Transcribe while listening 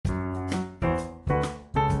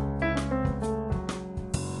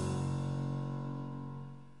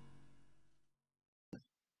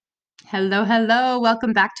Hello, hello.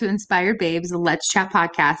 Welcome back to Inspired Babes, the Let's Chat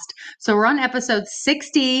podcast. So we're on episode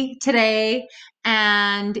 60 today.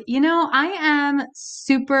 And, I am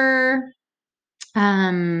super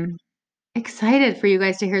excited for you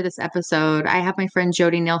guys to hear this episode. I have my friend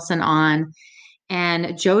Jody Nielsen on,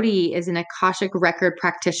 and Jody is an Akashic record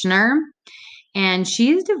practitioner. And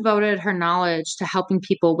she's devoted her knowledge to helping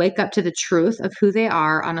people wake up to the truth of who they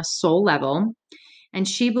are on a soul level. And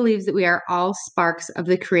she believes that we are all sparks of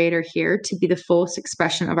the Creator here to be the fullest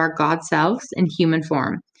expression of our God selves in human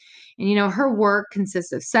form. And, her work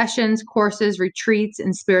consists of sessions, courses, retreats,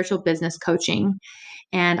 and spiritual business coaching.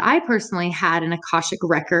 And I personally had an Akashic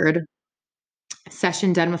record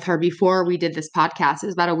session done with her before we did this podcast. It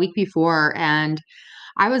was about a week before. And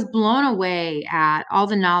I was blown away at all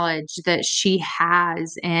the knowledge that she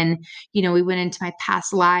has. And, we went into my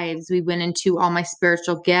past lives, we went into all my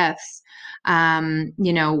spiritual gifts,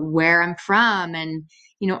 where I'm from and,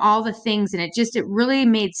 all the things. And it really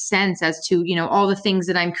made sense as to, all the things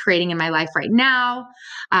that I'm creating in my life right now.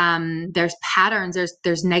 There's patterns,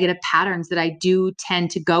 there's negative patterns that I do tend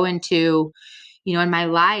to go into, in my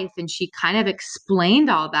life. And she kind of explained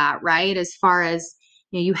all that, right? As far as,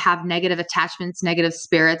 you have negative attachments, negative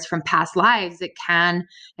spirits from past lives that can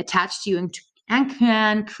attach to you and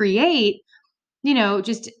can create,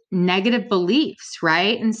 just negative beliefs,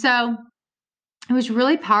 right? And so it was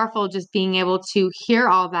really powerful just being able to hear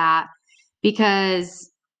all that,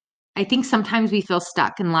 because I think sometimes we feel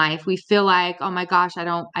stuck in life. We feel like, oh my gosh, I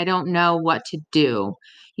don't know what to do.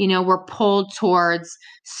 We're pulled towards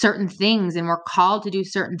certain things and we're called to do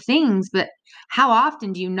certain things, but how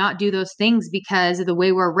often do you not do those things because of the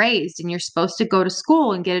way we're raised? And you're supposed to go to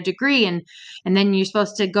school and get a degree, and then you're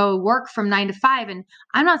supposed to go work from 9 to 5. And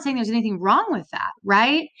I'm not saying there's anything wrong with that,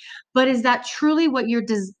 right? But is that truly what you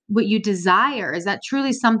desire? Is that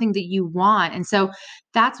truly something that you want? And so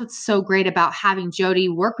that's what's so great about having Jody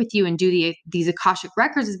work with you and do these Akashic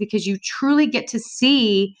records, is because you truly get to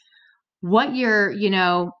see what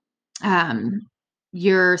um,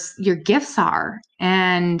 your gifts are.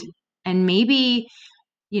 And maybe,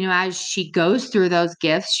 as she goes through those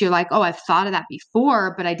gifts, you're like, oh, I've thought of that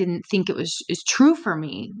before, but I didn't think is true for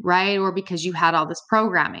me. Right. Or because you had all this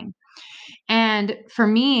programming. And for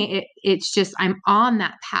me, it's just, I'm on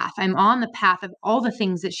that path. I'm on the path of all the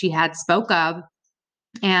things that she had spoke of.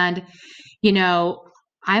 And,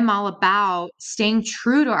 I'm all about staying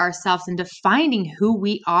true to ourselves and defining who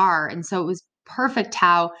we are. And so it was perfect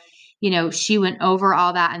how, she went over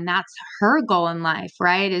all that. And that's her goal in life,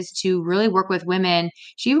 right? Is to really work with women.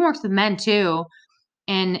 She even works with men too.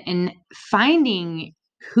 And finding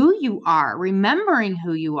who you are, remembering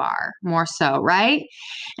who you are more so, right?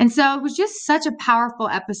 And so it was just such a powerful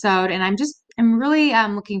episode. And I'm really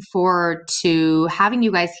looking forward to having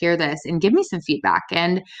you guys hear this and give me some feedback.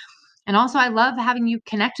 And also, I love having you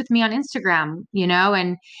connect with me on Instagram,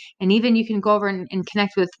 and even you can go over and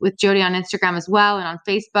connect with Jody on Instagram as well, and on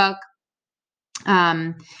Facebook.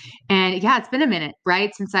 And yeah, it's been a minute,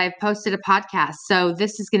 right, since I've posted a podcast. So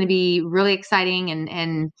this is going to be really exciting,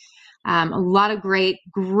 and a lot of great,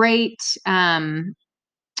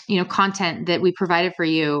 content that we provided for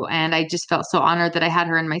you. And I just felt so honored that I had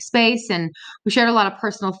her in my space, and we shared a lot of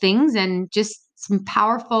personal things and just some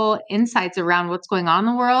powerful insights around what's going on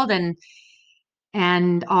in the world,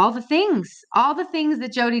 and all the things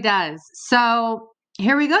that Jody does. So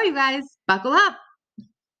here we go, you guys, buckle up.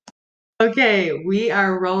 Okay, we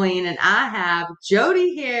are rolling, and I have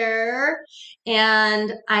Jody here,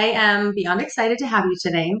 and I am beyond excited to have you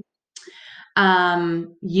today.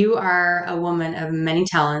 You are a woman of many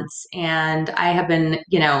talents, and I have been,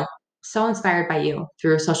 so inspired by you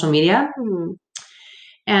through social media.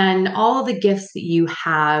 And all of the gifts that you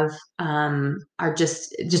have are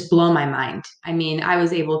just blow my mind. I mean, I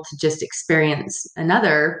was able to just experience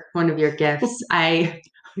another one of your gifts. I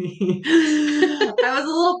was a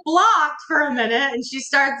little blocked for a minute, and she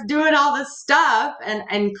starts doing all this stuff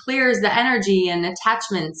and clears the energy and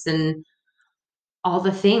attachments and all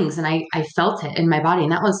the things. And I felt it in my body,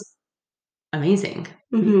 and that was amazing.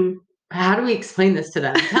 Mm-hmm. How do we explain this to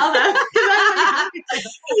them? Tell them.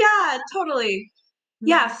 Yeah, totally.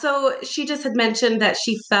 Yeah, so she just had mentioned that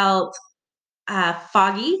she felt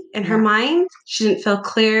foggy in her mind. She didn't feel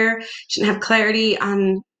clear. She didn't have clarity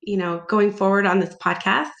on, going forward on this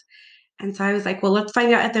podcast. And so I was like, well, let's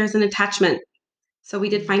find out if there's an attachment. So we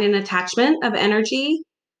did find an attachment of energy,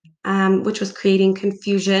 which was creating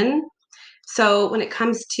confusion. So when it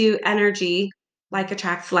comes to energy, like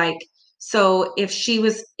attracts like. So if she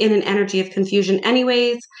was in an energy of confusion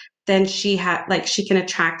anyways, then she can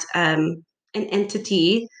attract an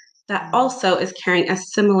entity that also is carrying a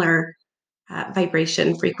similar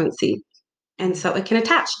vibration frequency. And so it can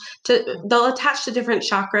they'll attach to different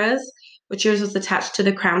chakras, which yours was attached to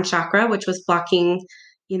the crown chakra, which was blocking,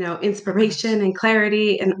 inspiration and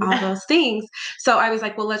clarity and all those things. So I was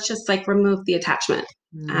like, well, let's just like remove the attachment.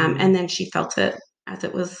 And then she felt it as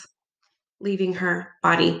it was leaving her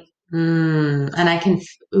body. And I can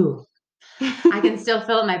still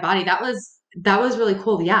feel it in my body. That was really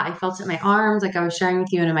cool. Yeah, I felt it in my arms, like I was sharing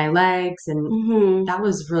with you, and in my legs, and that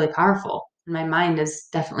was really powerful. My mind is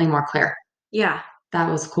definitely more clear. Yeah. That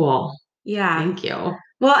was cool. Yeah. Thank you.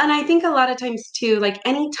 Well, and I think a lot of times too, like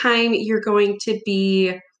anytime you're going to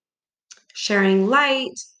be sharing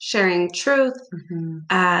light, sharing truth,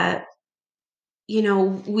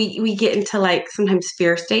 we get into like sometimes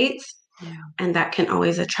fear states, and that can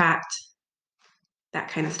always attract that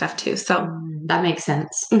kind of stuff too. So that makes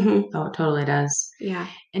sense. Oh, it totally does. Yeah.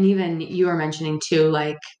 And even you were mentioning too,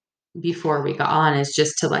 like before we got on, is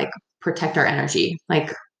just to like protect our energy,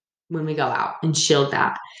 like when we go out, and shield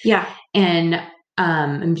that. Yeah. And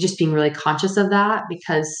just being really conscious of that,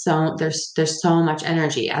 because there's so much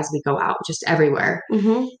energy as we go out, just everywhere.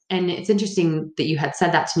 And it's interesting that you had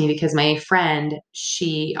said that to me, because my friend,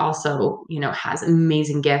 she also, has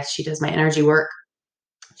amazing gifts. She does my energy work.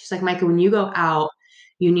 She's like, Micah, when you go out,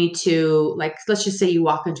 you need to, like, let's just say you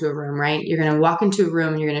walk into a room, right? You're going to walk into a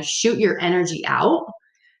room and you're going to shoot your energy out.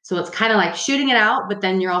 So it's kind of like shooting it out, but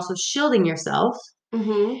then you're also shielding yourself.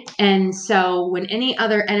 And so when any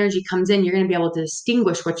other energy comes in, you're going to be able to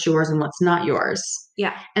distinguish what's yours and what's not yours.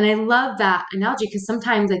 Yeah. And I love that analogy, because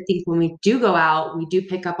sometimes I think when we do go out, we do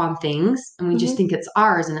pick up on things and we just think it's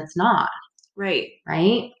ours, and it's not. Right.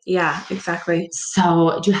 Right? Yeah, exactly.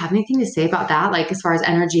 So do you have anything to say about that? Like as far as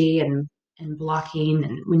energy and blocking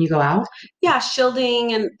and when you go out? Yeah,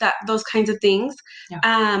 shielding and those kinds of things.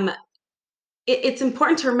 Yeah. It's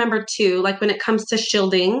important to remember too, like when it comes to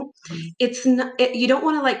shielding, it's not, you don't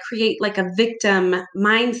want to like create like a victim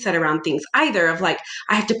mindset around things either, of like,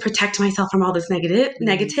 I have to protect myself from all this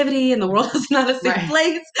negativity and the world is not a safe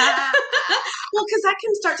place. Well, because that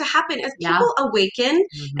can start to happen as people awaken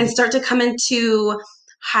and start to come into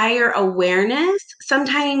higher awareness.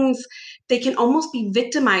 Sometimes they can almost be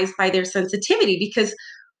victimized by their sensitivity, because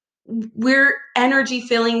we're energy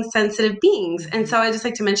feeling sensitive beings. And so I just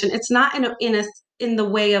like to mention, it's not in the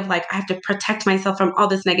way of like, I have to protect myself from all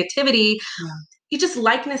this negativity. You just,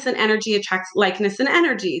 likeness and energy attracts likeness and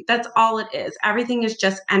energy. That's all it is. Everything is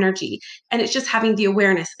just energy, and it's just having the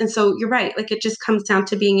awareness. And so you're right. Like it just comes down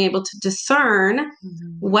to being able to discern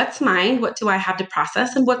what's mine, what do I have to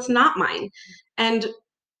process, and what's not mine. And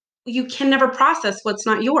you can never process what's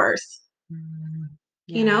not yours.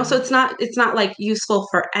 So it's not like useful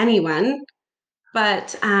for anyone,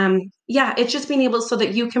 but it's just being able so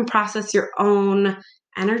that you can process your own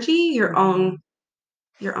energy, your own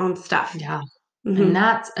stuff. Yeah. And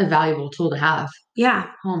that's a valuable tool to have. Yeah.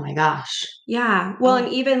 Oh my gosh. Yeah. Well,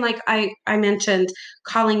 and even like I mentioned,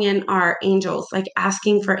 calling in our angels, like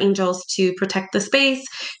asking for angels to protect the space.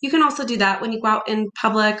 You can also do that when you go out in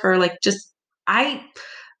public, or like just, I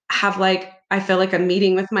have like, I feel like a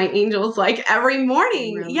meeting with my angels like every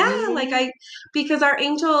morning. Really? Yeah. Like because our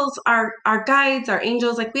angels, our guides, our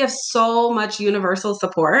angels, like we have so much universal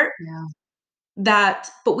support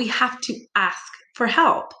but we have to ask for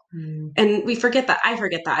help. And we forget that. I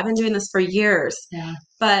forget that. I've been doing this for years,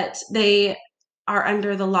 but they are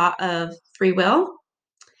under the law of free will.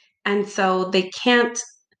 And so they can't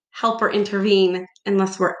help or intervene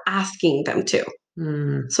unless we're asking them to.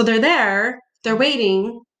 So they're there, they're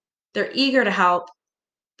waiting, they're eager to help,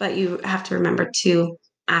 but you have to remember to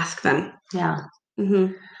ask them. Yeah.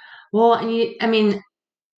 Well, and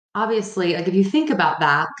obviously, like if you think about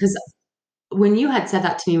that, because when you had said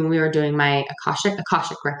that to me when we were doing my Akashic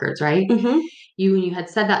records, right? When you had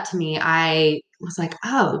said that to me, I was like,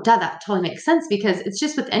 oh, Dad, that totally makes sense, because it's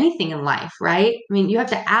just with anything in life, right? I mean, you have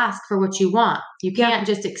to ask for what you want. You can't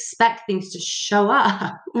just expect things to show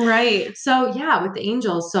up. Right. So yeah, with the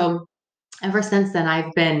angels. So ever since then,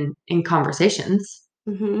 I've been in conversations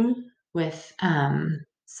with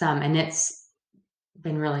some, and it's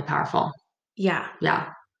been really powerful. Yeah. Yeah.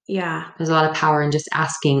 Yeah. There's a lot of power in just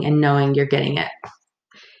asking and knowing you're getting it.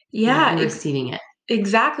 Yeah. And receiving it.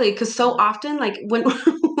 Exactly. Because so often, like when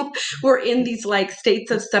we're in these like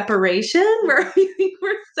states of separation where we think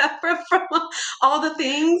we're separate from all the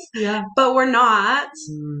things, but we're not.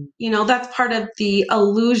 That's part of the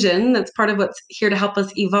illusion. That's part of what's here to help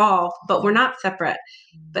us evolve, but we're not separate.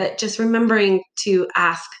 But just remembering to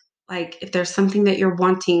ask, like, if there's something that you're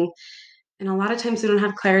wanting. And a lot of times we don't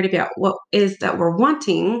have clarity about what is that we're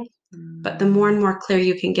wanting, but the more and more clear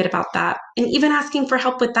you can get about that, and even asking for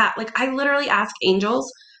help with that. Like I literally ask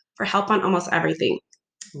angels for help on almost everything.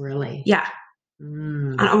 Really? Yeah.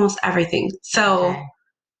 Mm. On almost everything. So Okay.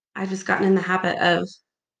 I've just gotten in the habit of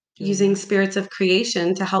using spirits of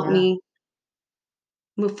creation to help me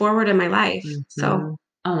move forward in my life. So,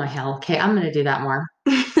 oh my hell. Okay, I'm gonna do that more.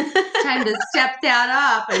 Time to step that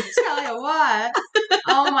up. I tell you what.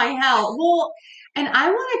 Oh my hell. Well, and I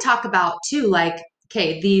want to talk about too, like,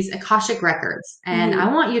 okay, these Akashic records, and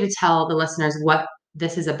I want you to tell the listeners what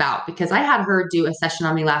this is about, because I had her do a session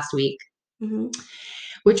on me last week,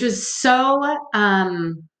 which was so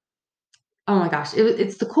oh my gosh,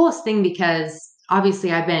 it's the coolest thing, because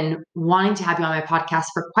obviously I've been wanting to have you on my podcast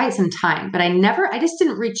for quite some time, but I just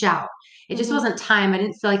didn't reach out. It just wasn't time. I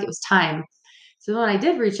didn't feel like it was time. So when I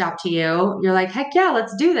did reach out to you, you're like, heck yeah,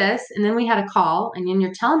 let's do this. And then we had a call, and then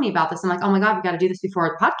you're telling me about this. I'm like, oh my God, we got to do this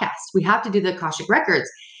before the podcast. We have to do the Akashic records.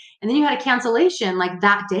 And then you had a cancellation like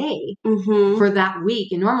that day for that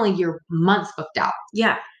week. And normally you're months booked out.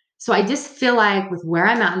 Yeah. So I just feel like with where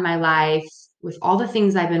I'm at in my life, with all the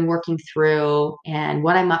things I've been working through and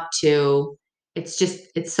what I'm up to,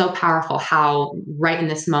 it's so powerful how right in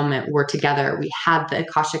this moment we're together. We had the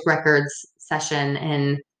Akashic records session,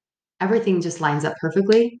 and everything just lines up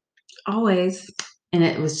perfectly. Always. And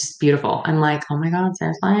it was just beautiful. I'm like, oh my God,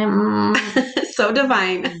 seriously? So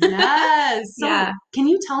divine. Yes. So yeah. Can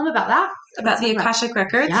you tell them about that? About the Akashic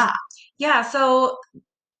records? Yeah. Yeah. So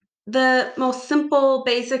the most simple,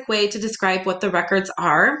 basic way to describe what the records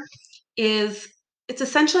are is it's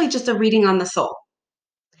essentially just a reading on the soul.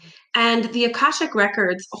 And the Akashic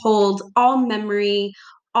records hold all memory,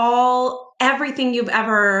 everything you've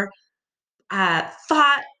ever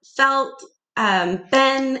thought, felt,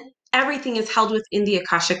 been. Everything is held within the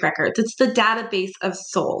Akashic records. It's the database of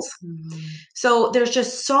souls. So there's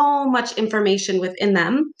just so much information within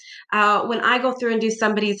them. When I go through and do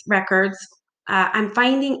somebody's records, I'm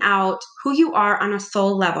finding out who you are on a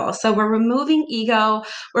soul level. So we're removing ego,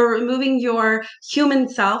 we're removing your human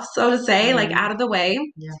self, so to say, like out of the way.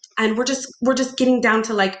 Yeah. And we're just getting down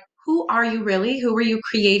to like, who are you really? Who were you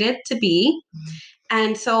created to be?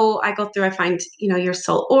 And so I go through, I find, your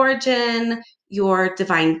soul origin, your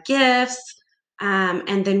divine gifts.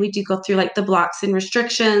 And then we do go through like the blocks and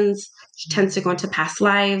restrictions, which tends to go into past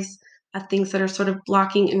lives, things that are sort of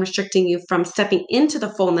blocking and restricting you from stepping into the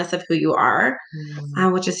fullness of who you are,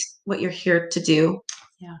 which is what you're here to do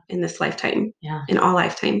in this lifetime, in all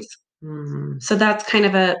lifetimes. So that's kind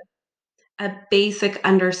of a basic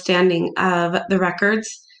understanding of the records.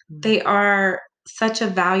 They are such a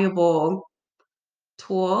valuable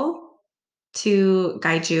tool to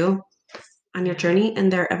guide you on your journey,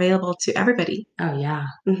 and they're available to everybody. Oh yeah.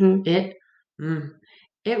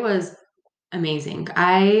 It was amazing.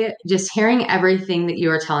 I just hearing everything that you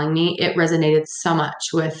were telling me, it resonated so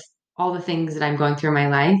much with all the things that I'm going through in my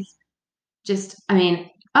life.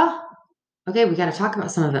 Okay, we got to talk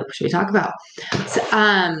about some of it. What should we talk about? So,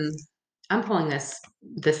 I'm pulling this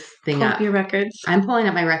thing up. Your records. I'm pulling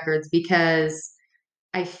up my records because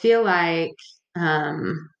I feel like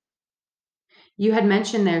you had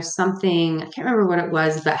mentioned there's something, I can't remember what it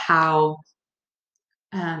was, but how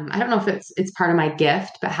I don't know if it's part of my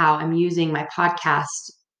gift, but how I'm using my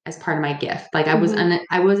podcast as part of my gift. Like I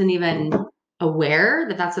wasn't even aware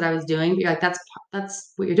that that's what I was doing, but you're like,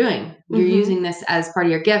 that's what you're doing. You're using this as part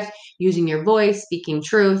of your gift, using your voice, speaking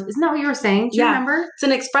truth. Isn't that what you were saying? Do you remember? It's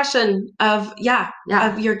an expression of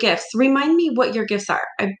your gifts. Remind me what your gifts are.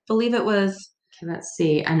 I believe it was. Okay, let's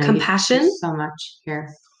see. I know compassion. So much here.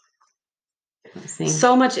 Let's see.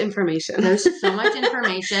 So much information. There's so much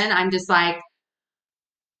information. I'm just like.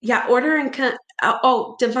 Yeah, order and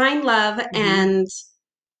divine love and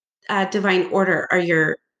divine order are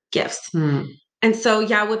your gifts. And so,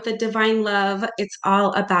 with the divine love, it's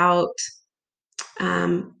all about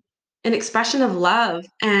an expression of love.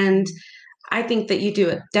 And I think that you do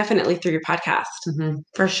it definitely through your podcast,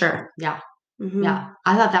 for sure. Yeah. Yeah.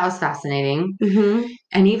 I thought that was fascinating.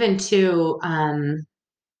 And even too,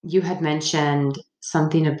 you had mentioned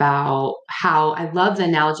something about how I love the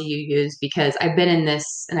analogy you use, because I've been in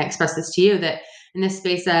this, and I expressed this to you, that in this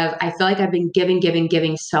space of, I feel like I've been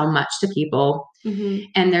giving so much to people,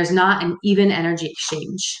 and there's not an even energy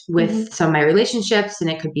exchange with some of my relationships, and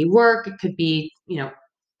it could be work, it could be,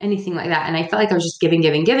 anything like that. And I felt like I was just giving.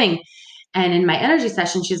 And in my energy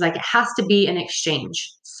session, she's like, it has to be an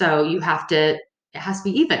exchange. So it has to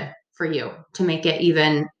be even for you to make it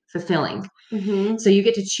even fulfilling. So you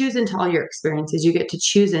get to choose into all your experiences. You get to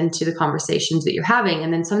choose into the conversations that you're having.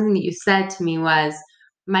 And then something that you said to me was,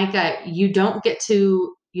 Micah, you don't get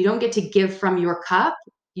to give from your cup.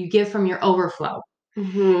 You give from your overflow.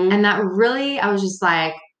 And that really, I was just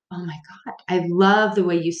like, Oh my God. I love the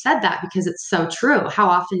way you said that because it's so true. How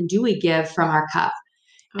often do we give from our cup?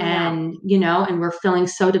 Oh yeah. And, and we're feeling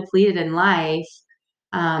so depleted in life,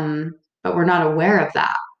 but we're not aware of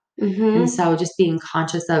that. And Mm-hmm. so just being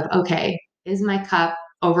conscious of, okay, is my cup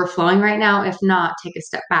overflowing right now? If not, take a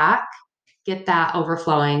step back, get that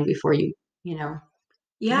overflowing before you know,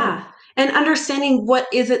 give. Yeah. And understanding what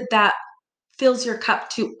is it that fills your cup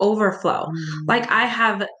to overflow. Like Mm, I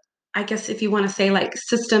have, I guess if you want to say like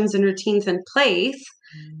systems and routines in place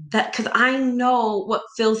mm, that because I know what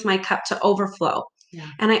fills my cup to overflow. yeah.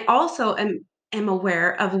 And I also am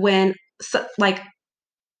aware of when like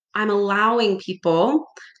I'm allowing people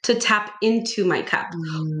to tap into my cup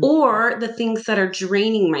Mm, or the things that are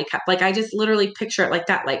draining my cup. Like I just literally picture it like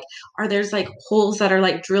that. Like, are there's like holes that are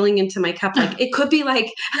like drilling into my cup? Like it could be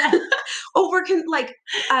like yes. like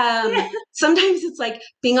sometimes it's like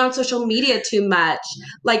being on social media too much,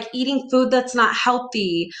 like eating food that's not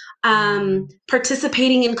healthy, Mm,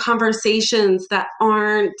 participating in conversations that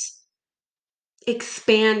aren't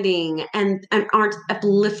expanding and aren't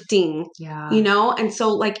uplifting, yeah. and so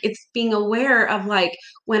like it's being aware of like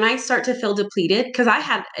when I start to feel depleted because I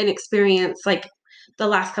had an experience like the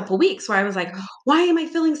last couple weeks where I was like, why am I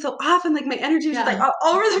feeling so off, and like my energy was just like Yeah.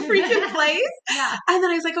 all over the freaking place. Yeah. And then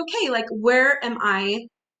I was like, okay, like where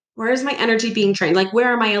is my energy being drained, like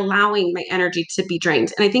where am I allowing my energy to be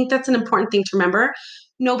drained? And I think that's an important thing to remember.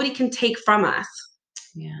 Nobody can take from us,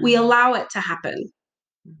 we Yeah. allow it to happen.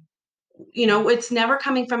 It's never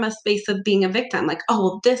coming from a space of being a victim, like, oh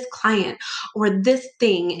well, this client or this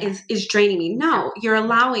thing Yeah. is draining me. Yeah. No, you're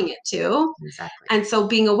allowing it to. Exactly. And so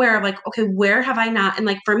being aware of like, okay, where have I not, and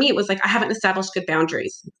like for me it was like I haven't established good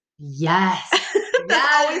boundaries. Yes. That's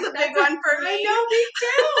Yes. always a big That's one for I me. know, me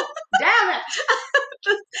too. Damn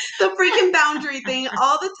it. The freaking boundary thing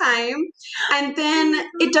all the time. And then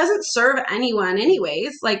it doesn't serve anyone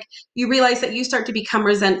anyways. Like you realize that you start to become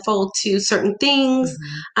resentful to certain things.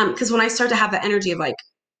 Mhm. Because when I start to have the energy of like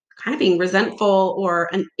kind of being resentful or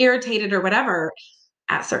irritated or whatever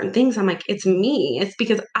at certain things, I'm like, it's me. It's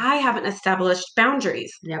because I haven't established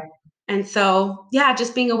boundaries. Yep. And so, yeah,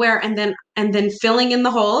 just being aware and then filling in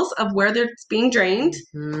the holes of where they're being drained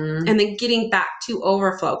Mhm. and then getting back to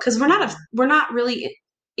overflow because we're not really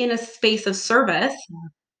in a space of service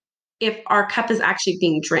if our cup is actually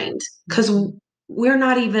being drained because we're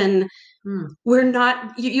not even Mm. we're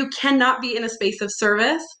not you cannot be in a space of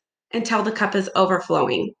service until the cup is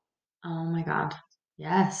overflowing. Oh my God.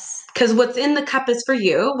 Yes. Because what's in the cup is for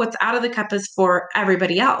you, what's out of the cup is for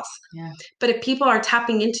everybody else. Yeah. But if people are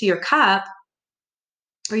tapping into your cup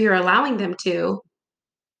or you're allowing them to,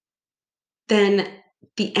 then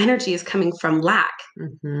the energy is coming from lack.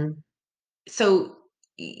 Mhm. So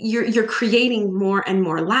you're creating more and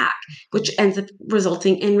more lack, which ends up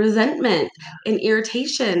resulting in resentment and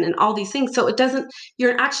irritation and all these things. So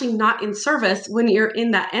you're actually not in service when you're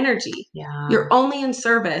in that energy. Yeah. You're only in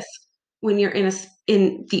service when you're in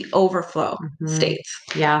the overflow Mhm. states.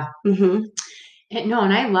 Yeah. Mm-hmm. No,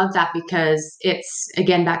 and I love that because it's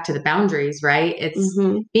again back to the boundaries, right? It's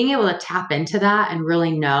Mm-hmm. being able to tap into that and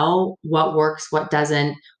really know what works, what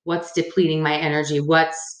doesn't, what's depleting my energy,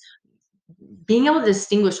 what's being able to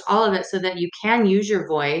distinguish all of it so that you can use your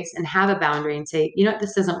voice and have a boundary and say, you know what,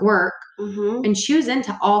 this doesn't work, Mm-hmm. and choose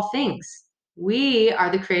into all things. We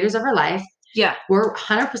are the creators of our life. Yeah. We're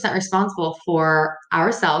 100% responsible for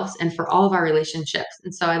ourselves and for all of our relationships.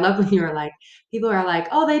 And so I love when you were like, people are like,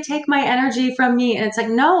 oh, they take my energy from me. And it's like,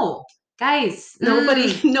 no, guys,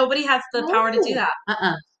 Nobody has the power to do no,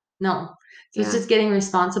 that. no. So it's Yeah. just getting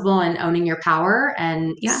responsible and owning your power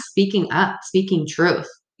and Yeah. speaking up, speaking truth,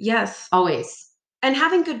 Yes. always. And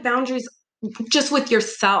having good boundaries just with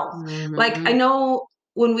yourself. Like I Mhm. know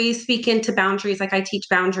when we speak into boundaries, like I teach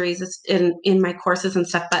boundaries in my courses and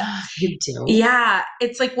stuff, but You do? yeah,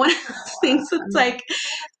 it's like one of those things that's Wow. like,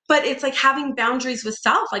 but it's like having boundaries with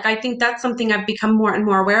self. Like I think that's something I've become more and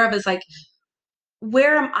more aware of is like,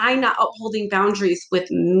 where am I not upholding boundaries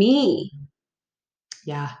with me?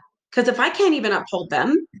 Yeah. Because if I can't even uphold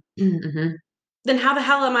them, Mhm. then how the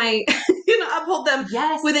hell am I uphold them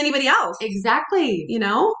Yes, with anybody else? exactly. You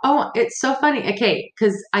know? Oh, it's so funny. Okay,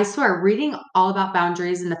 because I swear, reading all about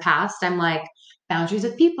boundaries in the past, I'm like, boundaries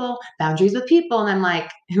with people. And I'm like,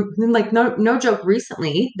 like no joke,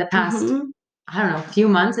 recently, the past, Hmm. I don't know, few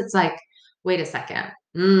months, it's like, wait a second.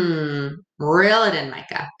 Reel it in,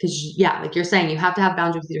 Micah. Because yeah, like you're saying, you have to have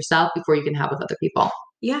boundaries with yourself before you can have with other people.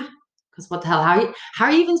 Yeah. Because what the hell? How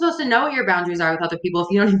are you even supposed to know what your boundaries are with other people if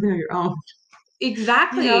you don't even know your own?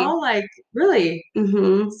 Exactly. Like really.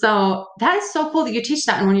 Hmm. So that is so cool that you teach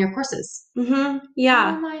that in one of your courses. Hmm. Oh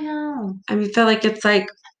Yeah. my god. I mean, I feel like it's like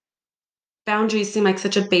boundaries seem like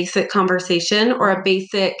such a basic conversation or a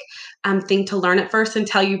basic thing to learn at first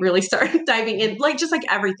until you really start diving in, like just like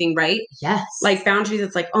everything, right? Yes. Like boundaries,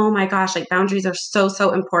 it's like, oh my gosh, like boundaries are so,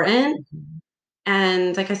 so important. Mhm.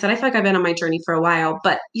 And like I said, I feel like I've been on my journey for a while,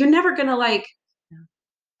 but you're never going to like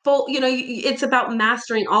full, it's about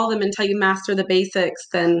mastering all of them until you master the basics,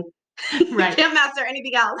 then Right. you can't master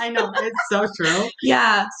anything else. I know. It's so true.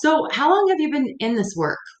 Yeah. So how long have you been in this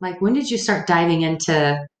work? Like, when did you start diving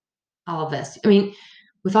into all of this? I mean,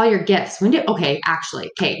 with all your gifts, okay,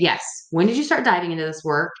 yes. When did you start diving into this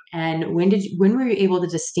work? And when were you able to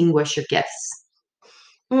distinguish your gifts?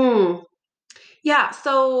 Mm. Yeah.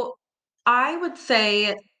 So I would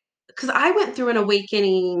say, because I went through an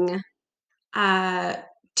awakening, uh,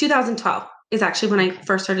 2012 is actually when I Okay.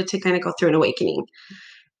 first started to kind of go through an awakening.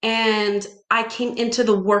 And I came into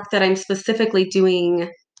the work that I'm specifically doing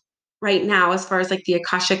right now, as far as like the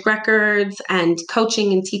Akashic records and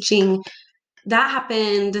coaching and teaching. That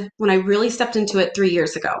happened when I really stepped into it 3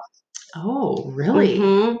 years ago. Oh, really?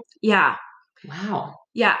 Yeah. Wow.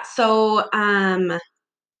 Yeah. So,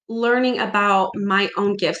 learning about my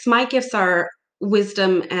own gifts. My gifts are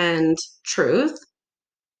wisdom and truth.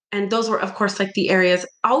 And those were, of course, like the areas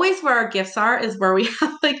always where our gifts are is where we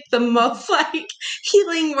have like the most like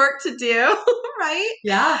healing work to do, right?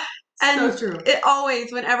 Yeah. And So true. it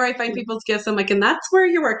always, whenever I find people's gifts, I'm like, and that's where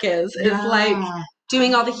your work is like Yeah.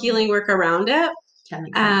 doing all the healing work around it. That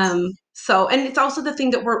makes sense. So, and it's also the thing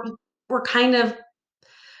that we're kind of,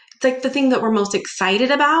 it's like the thing that we're most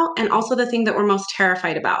excited about and also the thing that we're most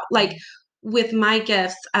terrified about. Like with my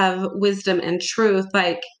gifts of wisdom and truth,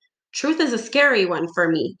 like truth is a scary one for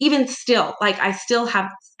me. Even still, like I still have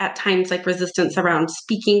at times like resistance around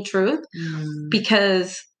speaking truth Mm.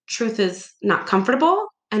 because truth is not comfortable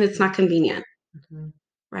and it's not convenient. Mhm.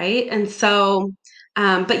 Right. And so,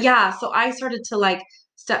 but yeah, so I started to like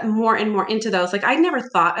step more and more into those. Like I never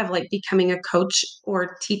thought of like becoming a coach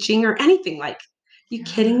or teaching or anything. Like, you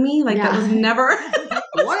kidding me? Like that was Yeah. never,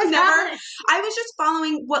 What is never. happening? I was just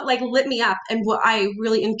following what like lit me up and what I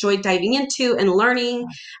really enjoyed diving into and learning.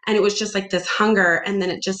 And it was just like this hunger. And then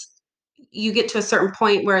it just, you get to a certain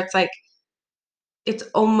point where it's like, it's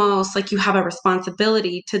almost like you have a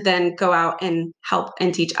responsibility to then go out and help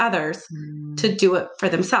and teach others Mm. to do it for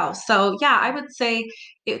themselves. So, yeah, I would say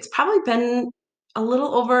it's probably been a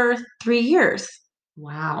little over 3 years.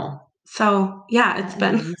 Wow. So, yeah, it's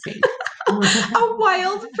That is been amazing. a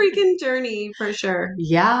wild freaking journey for sure.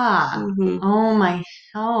 Yeah. Hmm. Oh my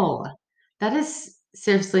hell. That is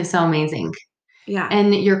seriously so amazing. Yeah.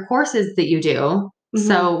 And your courses that you do, Hmm.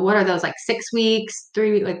 so what are those, like 6 weeks,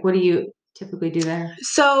 3 weeks? Like, what do you typically do there?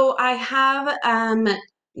 So, I have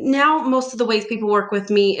now most of the ways people work with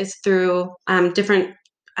me is through different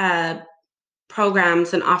uh,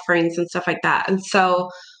 programs and offerings and stuff like that. And so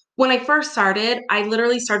when I first started, I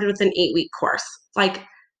literally started with an 8 week course. Like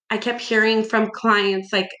I kept hearing from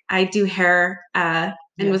clients, like I do hair and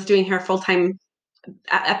Yeah. was doing hair full time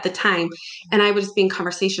at the time. And I would just be in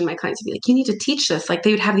conversation. My clients would be like, you need to teach this. Like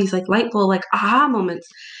they would have these like light bulb, like aha moments.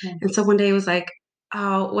 Yeah. And so one day I was like,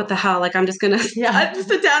 oh, what the hell? Like I'm just gonna I Yeah. just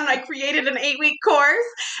sit down and I created an 8 week course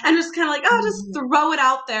and just kind of like, oh, just throw it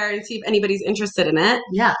out there and see if anybody's interested in it.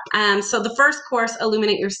 Yeah. So the first course,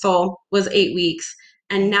 Illuminate Your Soul, was 8 weeks.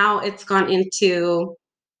 And now it's gone into,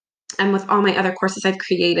 and with all my other courses I've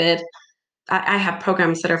created, I have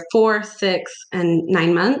programs that are 4, 6, and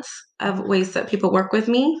 9 months of ways that people work with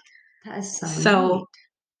me. That is so So neat.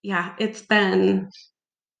 yeah, it's been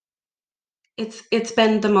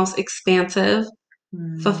the most expansive,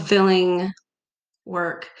 Mm. fulfilling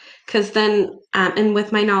work. Because then, and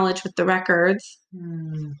with my knowledge with the records,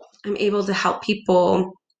 Mm. I'm able to help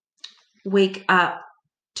people wake up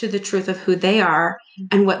to the truth of who they are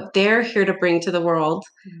and what they're here to bring to the world,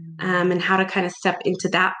 and how to kind of step into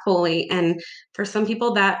that fully. And for some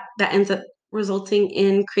people, that ends up resulting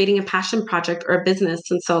in creating a passion project or a business.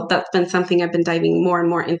 And so that's been something I've been diving more and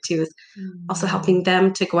more into, is also helping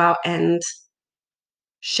them to go out and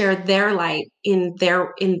share their light in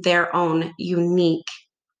their own unique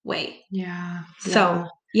way. Yeah. So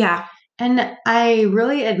yeah. And I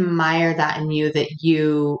really admire that in you, that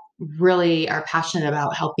you really are passionate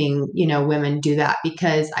about helping, women do that,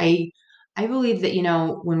 because I believe that,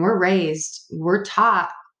 when we're raised, we're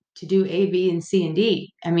taught to do A, B, and C and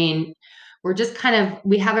D. I mean,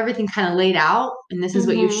 we have everything kind of laid out, and this is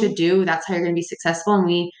what you should Hmm. do. That's how you're going to be successful. And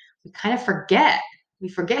we kind of forget. We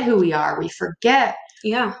forget who we are. We forget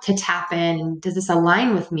Yeah. to tap in. Does this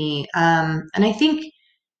align with me? And I think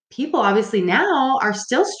people obviously now are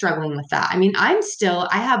still struggling with that. I mean, I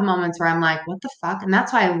have moments where I'm like, what the fuck? And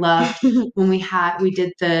that's why I loved when we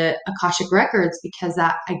did the Akashic Records, because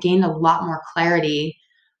that I gained a lot more clarity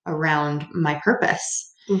around my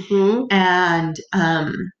purpose. Mm-hmm.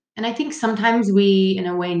 And I think sometimes we, in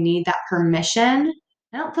a way, need that permission.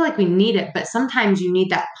 I don't feel like we need it, but sometimes you need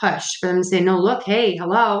that push for them to say, no, look, hey,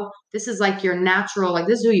 hello, this is like your natural, like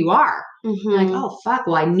this is who you are. You're like, Mm-hmm. oh, fuck,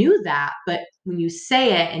 well, I knew that. But when you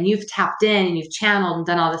say it and you've tapped in and you've channeled and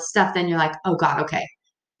done all this stuff, then you're like, oh, God, okay,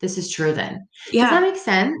 this is true then. Does that Yeah. make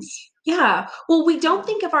sense? Yeah. Well, we don't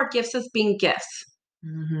think of our gifts as being gifts.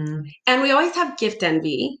 Mm-hmm. And we always have gift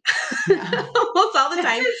envy. Yeah. Almost all the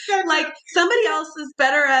time. Like somebody else is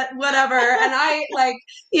better at whatever. And I like,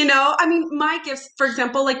 I mean, my gifts, for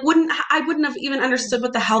example, like I wouldn't have even understood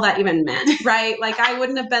what the hell that even meant. Right. Like I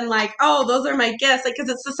wouldn't have been like, oh, those are my gifts. Like, cause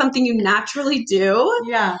it's just something you naturally do.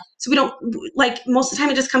 Yeah. So we don't like most of the time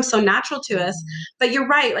it just comes so natural to us. But you're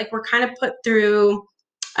right. Like we're kind of put through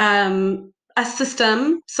a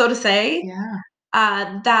system, so to say, Yeah.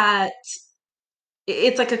 that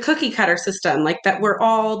it's like a cookie cutter system, like that we're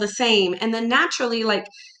all the same. And then naturally, like,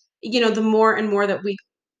 the more and more that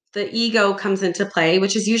the ego comes into play,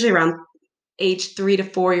 which is usually around age 3 to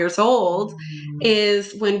 4 years old,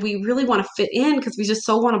 is when we really want to fit in because we just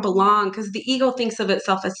so want to belong because the ego thinks of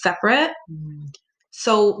itself as separate.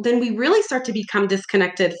 So then we really start to become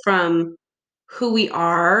disconnected from who we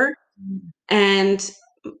are. And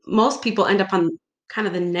most people end up on kind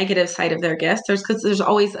of the negative side of their gifts. There's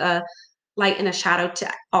always a light and a shadow to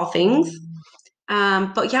all things.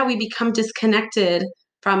 But yeah, we become disconnected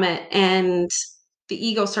from it and the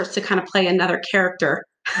ego starts to kind of play another character.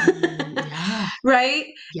 Yeah. Right.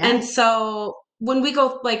 Yes. And so when we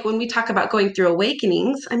talk about going through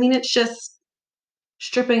awakenings, I mean, it's just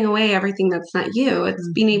stripping away everything that's not you. It's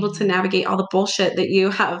being able to navigate all the bullshit that you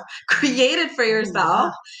have created for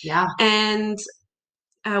yourself. Yeah. And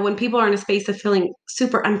when people are in a space of feeling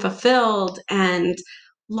super unfulfilled and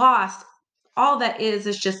lost, all that is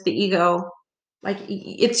just the ego. Like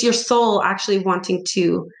it's your soul actually wanting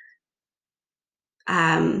to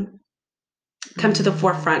come to the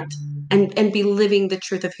forefront and be living the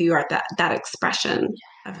truth of who you are, that expression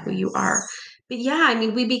of who you are. But yeah, I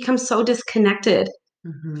mean, we become so disconnected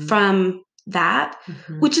from that,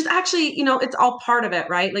 which is actually, it's all part of it,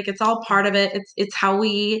 right? Like it's all part of it. It's how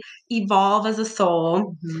we evolve as a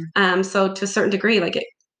soul. So to a certain degree, like it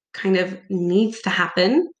kind of needs to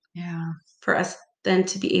happen for us then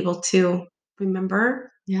to be able to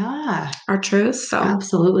remember our truth. So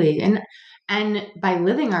absolutely. And by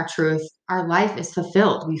living our truth, our life is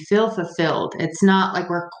fulfilled. We feel fulfilled. It's not like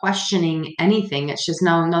we're questioning anything. It's just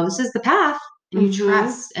no, this is the path. And you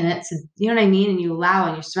trust, and it's, you know what I mean? And you allow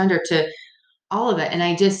and you surrender to all of it. And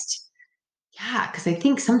because I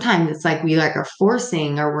think sometimes it's like we like are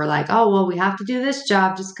forcing, or we're like, oh, well, we have to do this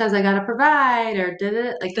job just because I got to provide, or did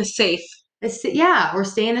it like the safe. Or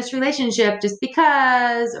stay in this relationship just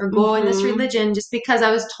because, or go in this religion just because I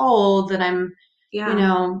was told that I'm,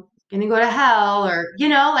 gonna go to hell, or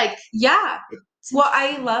like. Yeah. Well,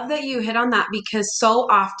 I love that you hit on that because so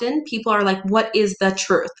often people are like, what is the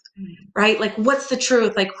truth? Right? Like, what's the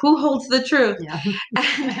truth? Like, who holds the truth? Yeah.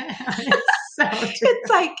 It's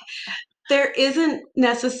like, there isn't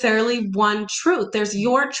necessarily one truth. There's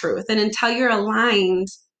your truth. And until you're aligned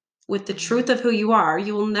with the truth of who you are,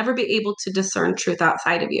 you will never be able to discern truth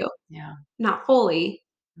outside of you. Yeah. Not fully.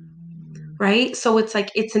 Right? So it's like,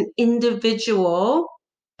 it's an individual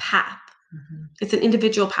path. It's an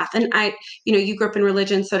individual path. And you grew up in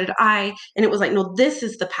religion, so did I. And it was like, no, this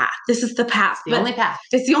is the path. This is the path. It's the only path.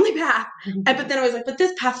 It's the only path. But then I was like, but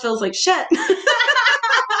this path feels like shit.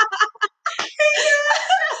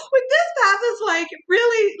 But this path is like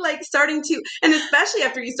really like starting to, and especially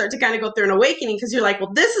after you start to kind of go through an awakening, because you're like,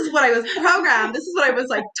 well, this is what I was programmed. This is what I was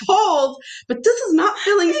like told, but this is not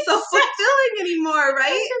feeling so fulfilling anymore,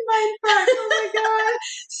 right? Oh my God.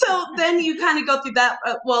 So then you kind of go through that.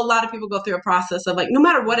 Well, a lot of people go through a process of like, no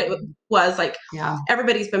matter what it was, like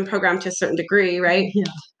everybody's been programmed to a certain degree, right?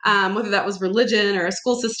 Whether that was religion or a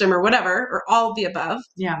school system or whatever, or all of the above.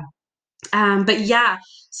 But yeah,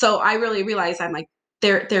 so I really realized I'm like,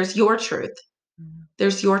 there's your truth.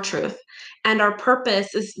 There's your truth. And our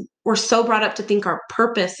purpose is, we're so brought up to think our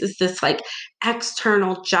purpose is this like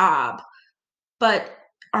external job, but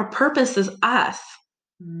our purpose is us.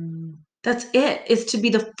 That's it, is to be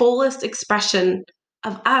the fullest expression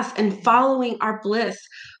of us and following our bliss,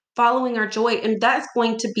 following our joy. And that's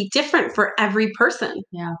going to be different for every person.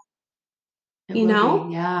 Yeah.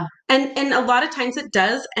 And a lot of times it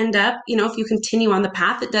does end up, if you continue on the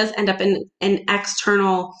path, it does end up in an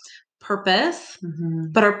external purpose,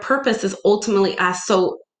 Mm-hmm. but our purpose is ultimately us.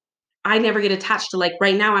 So I never get attached to like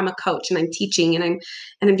right now I'm a coach and I'm teaching and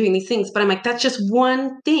I'm doing these things, but I'm like, that's just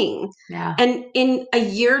one thing. Yeah. And in a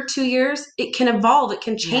year, 2 years, it can evolve, it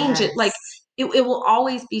can change. Yes. It like it will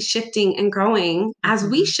always be shifting and growing as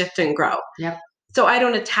we shift and grow. Yep. So I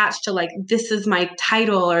don't attach to like, this is my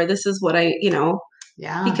title or this is what I,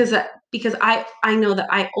 Yeah. because I know that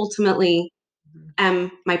I ultimately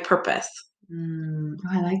am my purpose. Oh,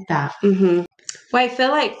 I like that. Mm-hmm. Well, I feel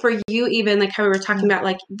like for you, even like how we were talking about,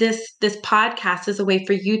 like this podcast is a way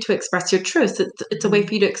for you to express your truth. It's a way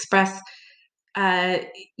for you to express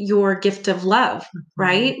your gift of love,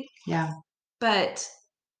 right? Yeah. But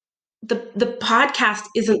the podcast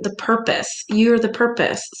isn't the purpose. You're the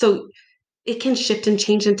purpose. So it can shift and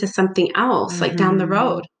change into something else, like down the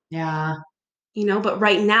road. Yeah. But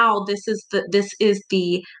right now this is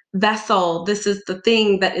the vessel. This is the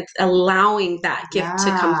thing that it's allowing that gift to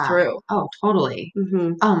come through. Oh, totally.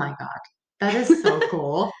 Mm-hmm. Oh my God. That is so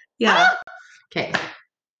cool. Yeah. Okay.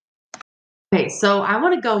 Okay. So I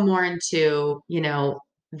want to go more into,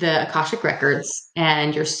 the Akashic Records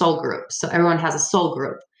and your soul group. So everyone has a soul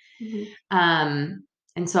group. Mm-hmm.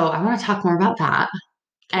 And so I want to talk more about that.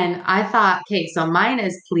 Okay. And I thought, okay, so mine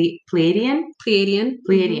is Pleiadian. Pleiadian.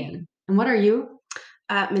 Mm-hmm. And what are you?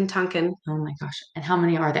 Mintonkan. Oh my gosh. And how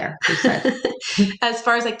many are there? You said. As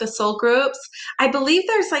far as like the soul groups, I believe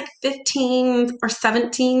there's like 15 or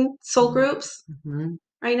 17 soul groups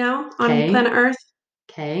right now on planet Earth.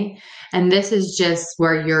 Okay. And this is just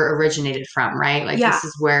where you're originated from, right? Like this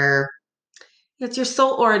is where it's your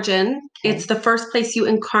soul origin. Okay. It's the first place you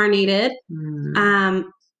incarnated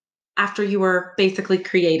after you were basically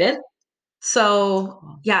created. So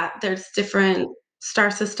there's different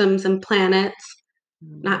star systems and planets.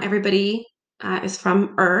 Not everybody is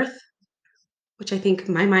from Earth, which I think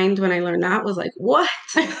my mind when I learned that was like, what?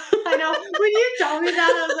 I know. When you told me that,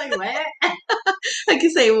 I was like, what? I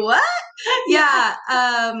could say, what? Yeah.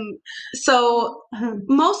 So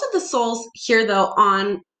most of the souls here, though,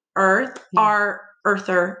 on Earth are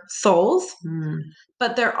Earther souls,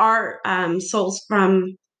 but there are souls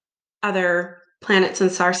from other planets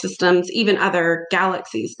and star systems, even other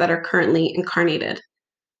galaxies that are currently incarnated.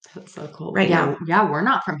 That's so cool. Right now. Yeah, we're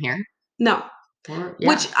not from here. No.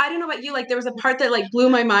 Which I don't know about you, like there was a part that like blew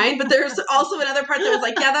my mind, but there's also another part that was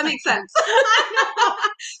like, yeah, that makes sense.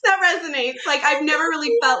 That resonates. Like I've never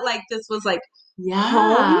really felt like this was like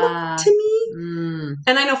home to me.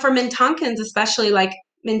 And I know for Mintonkans especially, like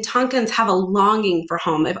Mintonkans have a longing for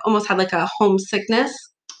home. They've almost had like a homesickness.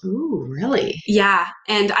 Ooh, really? Yeah.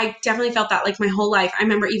 And I definitely felt that like my whole life. I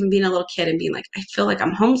remember even being a little kid and being like, I feel like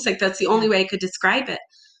I'm homesick. That's the only way I could describe it.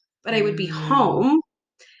 But I would be home.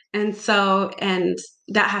 And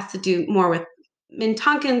that has to do more with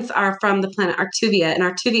Mintonkans are from the planet Artuvia, and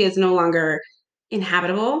Artuvia is no longer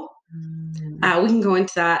inhabitable. We can go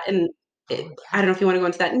into that, and I don't know if you want to go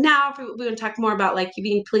into that now. If we want to talk more about like you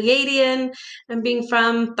being Pleiadian and being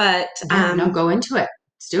from, but no, go into it.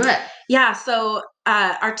 Let's do it. Yeah. So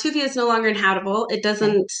Artuvia is no longer inhabitable. It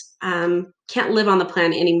doesn't can't live on the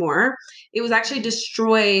planet anymore. It was actually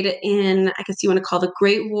destroyed in, I guess you want to call the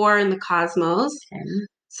Great War in the Cosmos. Okay.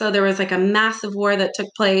 So there was like a massive war that took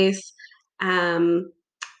place, and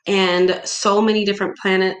so many different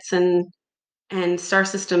planets and star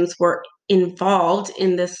systems were involved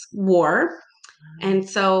in this war. And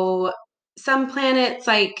so some planets,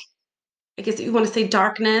 like I guess you want to say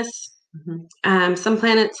darkness, some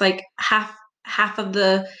planets like half of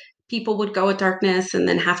the people would go with darkness, and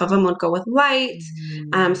then half of them would go with light.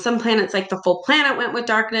 Some planets, like the full planet, went with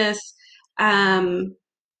darkness.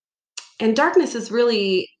 And darkness is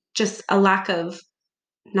really just a lack of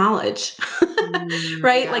knowledge,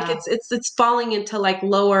 right? Yeah. Like it's falling into like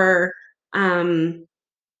lower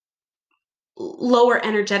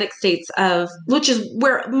energetic states of, which is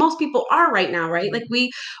where most people are right now, right? Like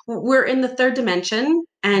we're in the third dimension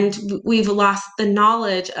and we've lost the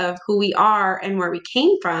knowledge of who we are and where we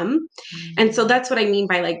came from. And so that's what I mean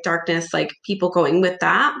by like darkness, like people going with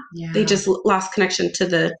that. They just lost connection to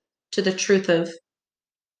the truth of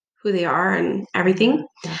who they are and everything.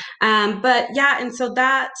 But yeah, and so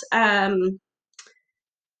that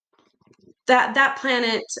that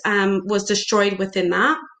planet was destroyed within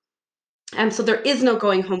that. So there is no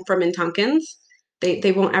going home for Mintonkans.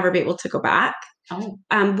 They won't ever be able to go back.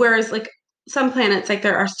 Whereas like some planets, like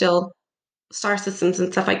there are still star systems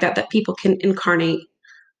and stuff like that people can incarnate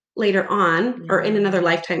later on or in another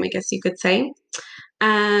lifetime, I guess you could say.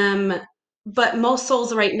 But most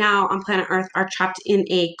souls right now on planet Earth are trapped in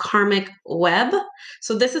a karmic web.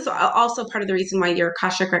 So this is also part of the reason why your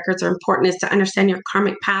Akashic records are important, is to understand your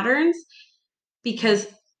karmic patterns, because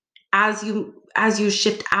as you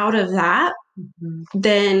shift out of that,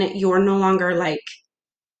 then you're no longer like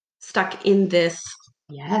stuck in this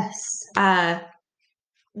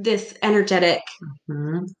this energetic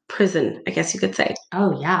prison, I guess you could say.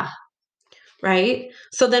 Oh yeah. Right.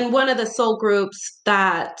 So then one of the soul groups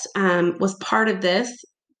that was part of this,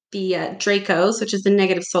 the Dracos, which is the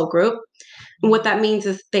negative soul group. And what that means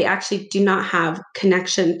is they actually do not have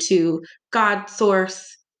connection to God, source.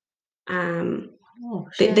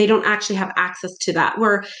 They don't actually have access to that.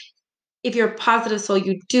 Where if you're a positive soul,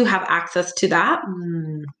 you do have access to that.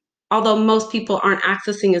 Although most people aren't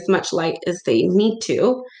accessing as much light as they need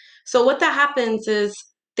to. So what that happens is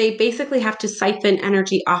they basically have to siphon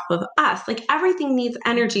energy off of us. Like everything needs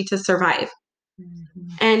energy to survive.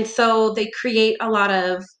 And so they create a lot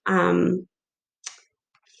of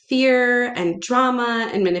fear and drama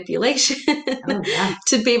and manipulation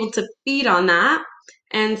to be able to feed on that.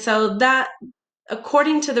 And so that,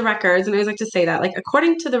 according to the records, and I always like to say that, like,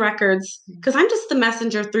 according to the records, because I'm just the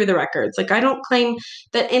messenger through the records. Like, I don't claim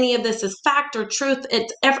that any of this is fact or truth.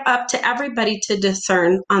 It's up to everybody to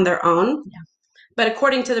discern on their own. Yeah. But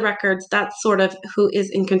according to the records, that's sort of who is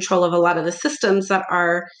in control of a lot of the systems that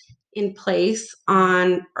are in place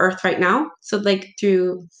on Earth right now. So, like,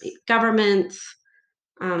 through governments,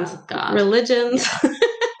 religions.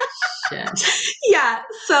 Yeah. Yeah.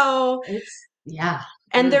 So, yeah.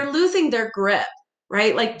 And they're losing their grip,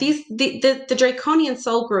 right? Like the Draconian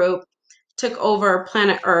soul group took over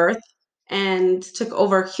planet Earth and took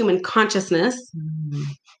over human consciousness.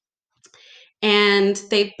 And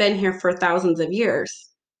they've been here for thousands of years.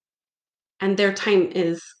 And their time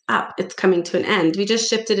is up. It's coming to an end. We just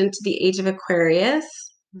shifted into the age of Aquarius,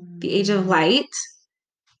 the age of light.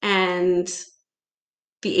 And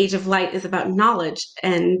the age of light is about knowledge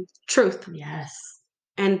and truth. Yes.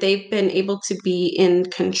 And they've been able to be in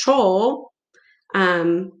control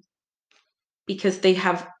because they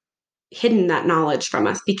have hidden that knowledge from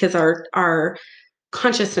us, because our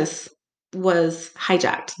consciousness was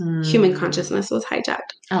hijacked. Human consciousness was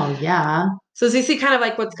hijacked. Oh yeah. So as you see kind of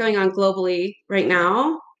like what's going on globally right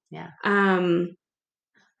now,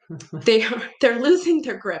 they're losing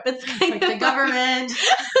their grip. It's kind like of the government,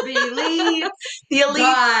 the elite,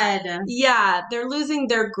 God. Yeah, they're losing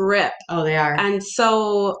their grip. Oh, they are. And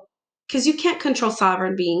so, because you can't control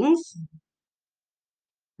sovereign beings,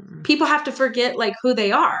 people have to forget like who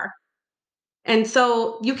they are. And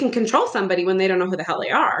so you can control somebody when they don't know who the hell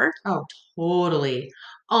they are. Oh, totally.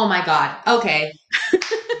 Oh my God. Okay.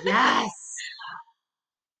 Yes.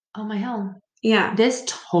 Oh my hell. Yeah. This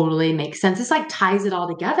totally makes sense. This like ties it all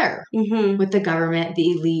together with the government,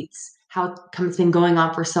 the elites, how it's been going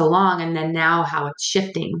on for so long, and then now how it's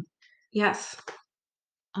shifting. Yes.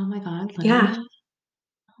 Oh my God. Yeah.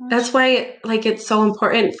 That's why like it's so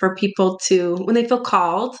important for people to, when they feel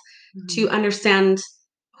called, to understand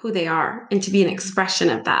who they are and to be an expression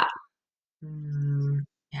of that.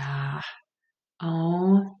 Yeah.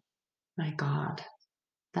 Oh my God.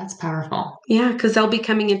 That's powerful. Yeah, because they'll be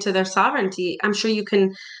coming into their sovereignty. I'm sure you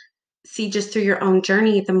can see just through your own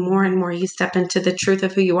journey, the more and more you step into the truth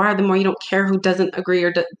of who you are, the more you don't care who doesn't agree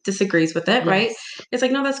or disagrees with it, right? It's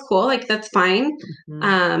like, no, that's cool. Like, that's fine.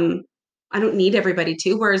 I don't need everybody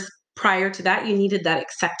to. Whereas prior to that, you needed that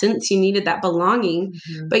acceptance, you needed that belonging,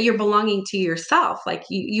 but you're belonging to yourself. Like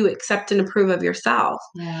you accept and approve of yourself.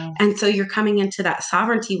 Yeah. And so you're coming into that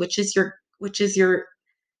sovereignty, which is your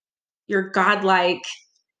godlike,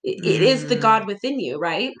 it is the God within you,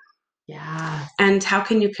 right? Yeah. And how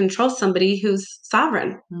can you control somebody who's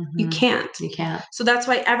sovereign? You can't. You can't. So that's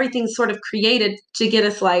why everything's sort of created to get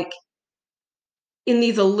us like in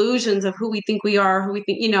these illusions of who we think we are, who we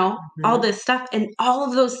think, all this stuff. And all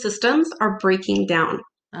of those systems are breaking down.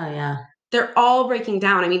 Oh, yeah. They're all breaking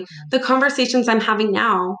down. I mean, the conversations I'm having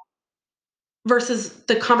now versus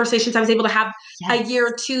the conversations I was able to have a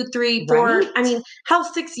year, 2, 3, 4. Right? I mean, hell,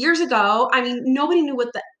 6 years ago, I mean, nobody knew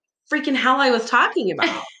what the freaking hell I was talking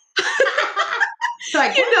about.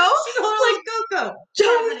 Like, like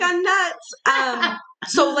Jody's gone nuts.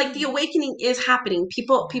 So like the awakening is happening.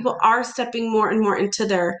 People are stepping more and more into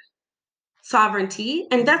their sovereignty,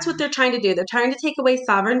 and that's what they're trying to do. They're trying to take away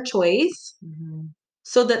sovereign choice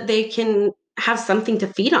so that they can have something to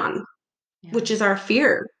feed on, which is our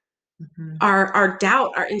fear, our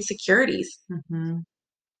doubt, our insecurities.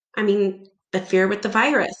 I mean, the fear with the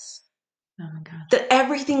virus. Oh my God. That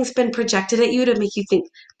everything's been projected at you to make you think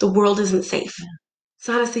the world isn't safe. Yeah. It's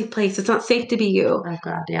not a safe place. It's not safe to be you. Oh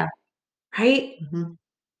God, yeah. Right?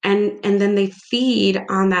 And then they feed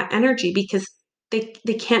on that energy because they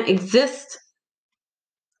can't exist.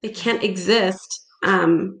 They can't exist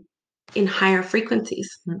in higher frequencies.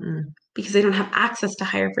 because they don't have access to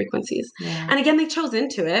higher frequencies. Yeah. And again, they chose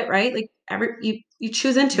into it, right? Like you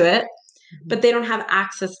choose into it, but they don't have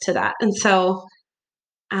access to that. And so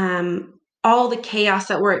all the chaos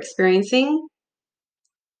that we're experiencing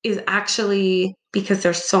is actually because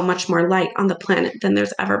there's so much more light on the planet than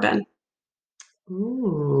there's ever been.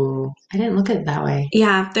 Ooh, I didn't look at it that way.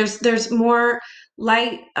 Yeah, there's more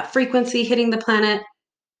light frequency hitting the planet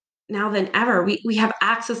now than ever. We have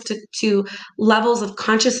access to levels of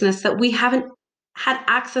consciousness that we haven't had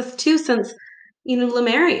access to since,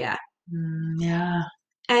 Lemuria. Yeah.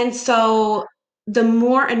 And so the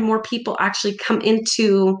more and more people actually come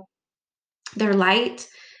into their light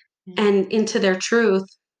and into their truth,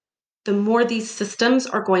 the more these systems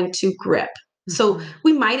are going to grip. So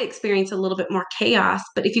we might experience a little bit more chaos,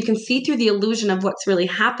 but if you can see through the illusion of what's really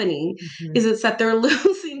happening, is it's that they're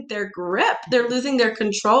losing their grip, they're losing their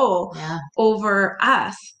control over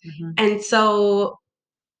us. And so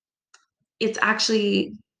it's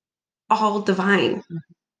actually all divine.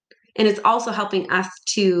 And it's also helping us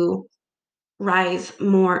to rise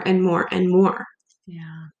more and more and more.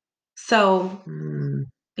 Yeah. So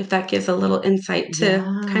if that gives a little insight to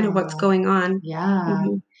kind of what's going on. Yeah.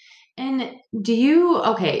 And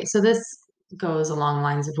okay, so this goes along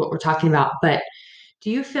lines of what we're talking about, but do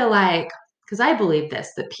you feel like, because I believe this,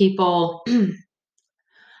 that people,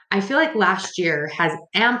 I feel like last year has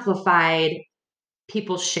amplified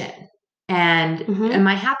people's shit. And am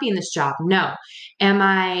I happy in this job? No. Am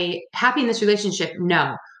I happy in this relationship?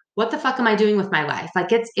 No. What the fuck am I doing with my life?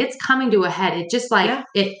 Like it's coming to a head. It just like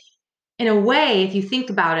it, in a way, if you think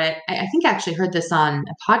about it, I think I actually heard this on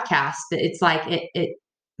a podcast that it's like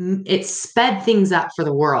it sped things up for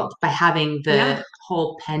the world by having the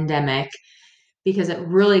whole pandemic, because it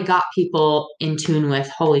really got people in tune with,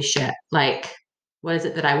 holy shit, like, what is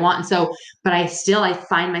it that I want? And so, but I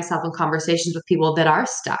find myself in conversations with people that are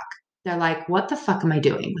stuck. They're like, what the fuck am I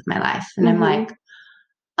doing with my life? And I'm like,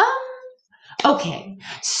 okay.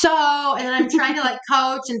 So, and then I'm trying to like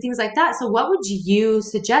coach and things like that. So what would you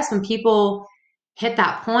suggest when people hit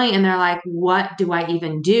that point and they're like, what do I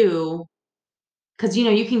even do? Because,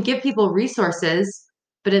 you can give people resources,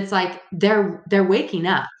 but it's like they're waking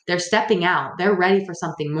up, they're stepping out, they're ready for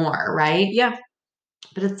something more, right? Yeah.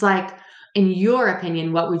 But it's like, in your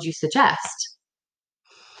opinion, what would you suggest?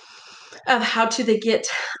 Of how to they get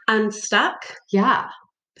unstuck? Yeah.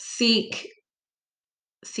 Seek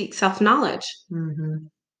self-knowledge.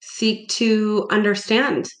 Seek to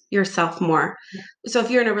understand yourself more. So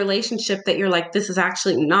if you're in a relationship that you're like, this is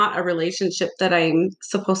actually not a relationship that I'm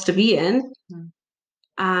supposed to be in,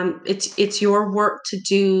 it's your work to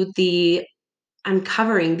do the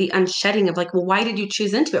uncovering, the unshedding of like, well, why did you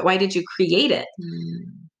choose into it? Why did you create it?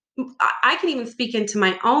 I can even speak into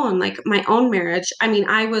my own marriage. I mean,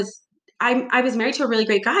 I was married to a really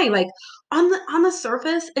great guy. Like on the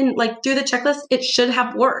surface and like through the checklist, it should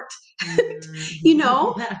have worked.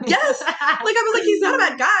 Yes. Like I was like, he's not a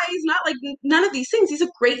bad guy. He's not like none of these things. He's a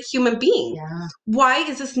great human being. Yeah. Why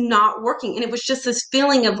is this not working? And it was just this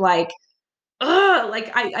feeling of like,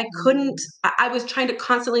 like I couldn't, I was trying to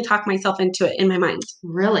constantly talk myself into it in my mind.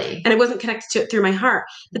 Really? And I wasn't connected to it through my heart.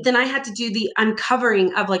 But then I had to do the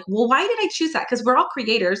uncovering of like, well, why did I choose that? Because we're all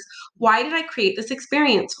creators. Why did I create this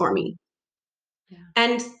experience for me? Yeah.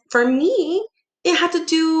 And for me, it had to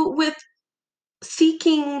do with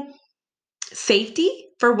seeking safety.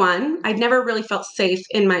 For one, I'd never really felt safe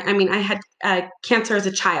I had cancer as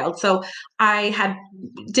a child. So I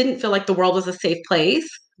didn't feel like the world was a safe place.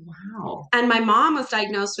 Wow. And my mom was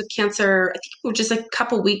diagnosed with cancer, I think we were just a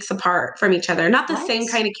couple weeks apart from each other. Not the same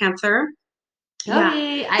kind of cancer.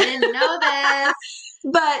 Jody, I didn't know this.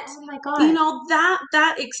 But oh my God.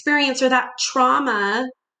 That experience or that trauma,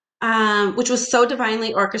 which was so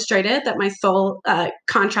divinely orchestrated that my soul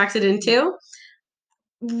contracted into,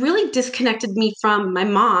 really disconnected me from my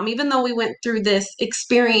mom. Even though we went through this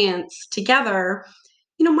experience together,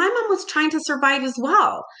 my mom was trying to survive as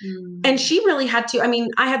well. And she really had to. I mean,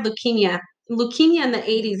 I had leukemia. Leukemia in the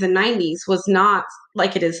 80s and 90s was not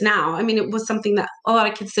like it is now. I mean, it was something that a lot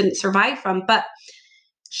of kids didn't survive from, but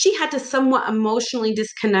she had to somewhat emotionally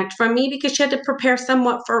disconnect from me because she had to prepare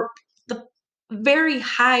somewhat for the very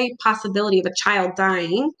high possibility of a child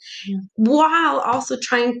dying while also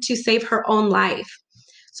trying to save her own life.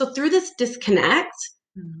 So through this disconnect,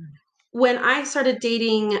 when I started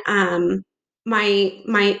dating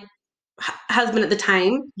my husband at the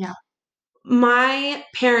time, my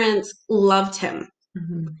parents loved him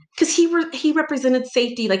because he represented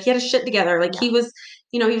safety. Like he had his shit together. Like he was,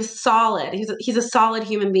 he was solid. He's a solid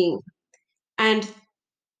human being. And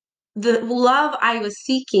the love I was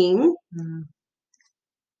seeking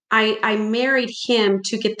I married him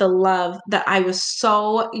to get the love that I was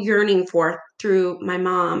so yearning for through my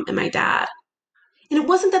mom and my dad. And it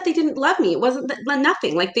wasn't that they didn't love me. It wasn't that,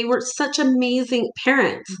 nothing. Like they were such amazing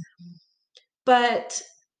parents. But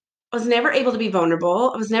I was never able to be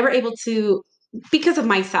vulnerable. I was never able to, because of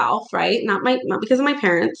myself, right? Not because of my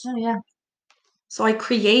parents. Oh, yeah. So I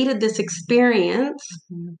created this experience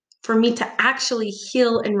for me to actually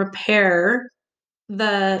heal and repair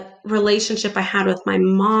the relationship I had with my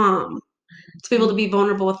mom, to be able to be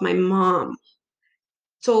vulnerable with my mom.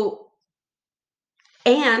 So,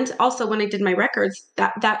 and also when I did my records,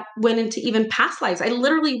 that went into even past lives. I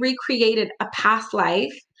literally recreated a past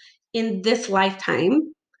life in this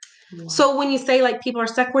lifetime. Wow. So when you say like people are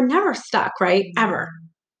stuck, we're never stuck, right? Ever.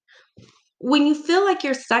 When you feel like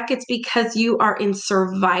you're stuck, it's because you are in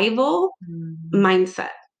survival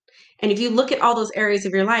mindset. And if you look at all those areas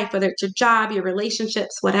of your life, whether it's your job, your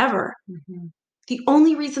relationships, whatever, the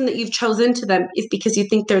only reason that you've chosen to them is because you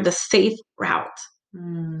think they're the safe route.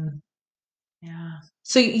 Yeah.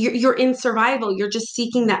 So you're in survival. You're just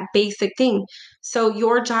seeking that basic thing. So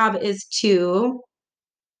your job is to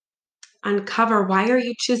uncover, why are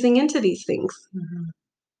you choosing into these things?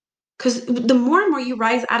 Because the more and more you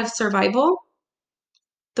rise out of survival,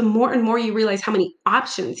 the more and more you realize how many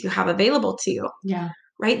options you have available to you. Yeah.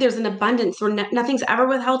 Right? There's an abundance where nothing's ever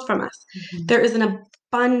withheld from us. There is an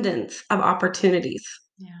abundance of opportunities.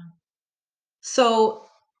 Yeah. So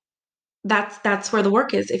that's where the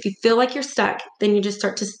work is. If you feel like you're stuck, then you just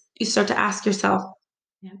start to ask yourself,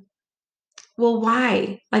 well,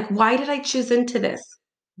 why? Like, why did I choose into this?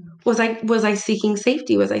 Was I seeking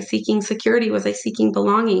safety? Was I seeking security? Was I seeking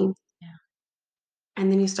belonging? Yeah.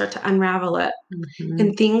 And then you start to unravel it.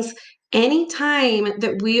 And things, anytime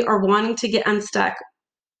that we are wanting to get unstuck,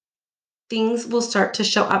 things will start to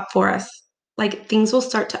show up for us. Like things will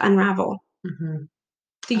start to unravel.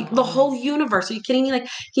 The whole universe, are you kidding me? Like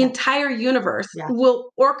the entire universe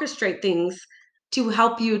will orchestrate things to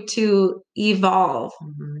help you to evolve.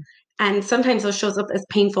 And sometimes those shows up as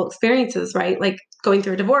painful experiences, right? Like going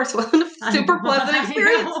through a divorce wasn't a super pleasant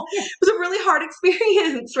experience. It was a really hard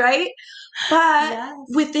experience, right? But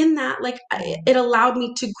within that, like it allowed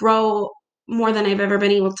me to grow more than I've ever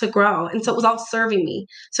been able to grow. And so it was all serving me.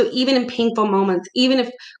 So even in painful moments, even if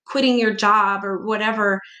quitting your job or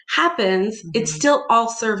whatever happens, it's still all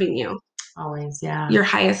serving you. Always, yeah. Your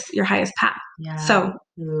highest path. Yeah. So,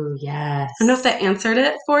 ooh, yes. I don't know if that answered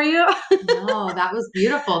it for you. No, that was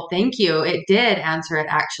beautiful. Thank you. It did answer it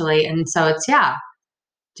actually. And so it's,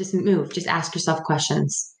 just move, just ask yourself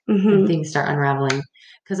questions and things start unraveling.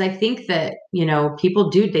 Because I think that, people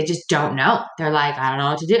they just don't know. They're like, I don't know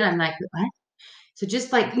what to do. And I'm like, what? So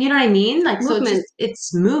just like, you know what I mean? Like, movement. So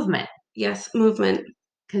it's movement. Yes, movement.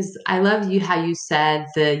 Because I love how you said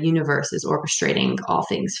the universe is orchestrating all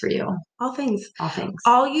things for you. All things. All things.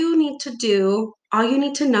 All you need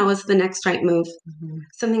to know is the next right move.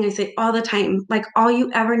 Something I say all the time. Like all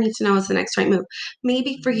you ever need to know is the next right move.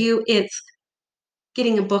 Maybe for you, it's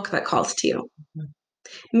getting a book that calls to you.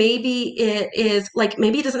 Maybe it is like,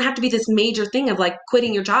 maybe it doesn't have to be this major thing of like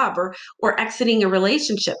quitting your job or exiting a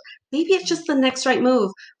relationship. Maybe it's just the next right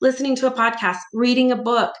move, listening to a podcast, reading a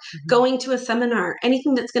book, going to a seminar,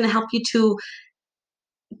 anything that's going to help you to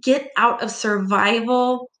get out of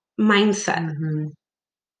survival mindset.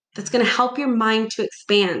 That's going to help your mind to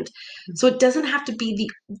expand. So it doesn't have to be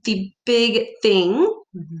the big thing.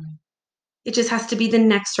 It just has to be the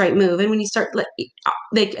next right move. And when you start,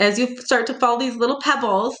 like as you start to follow these little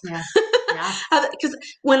pebbles, because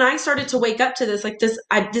when I started to wake up to this, like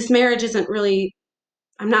this marriage isn't really,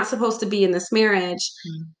 I'm not supposed to be in this marriage.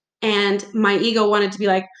 And my ego wanted to be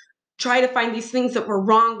like, try to find these things that were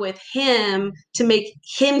wrong with him to make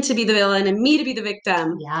him to be the villain and me to be the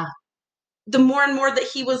victim. Yeah. The more and more that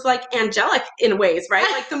he was like angelic in ways, right?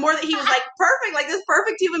 Like the more that he was like perfect, like this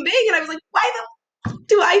perfect human being. And I was like, why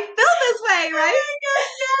do I feel this way, right? Oh my gosh,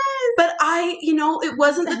 yes. But it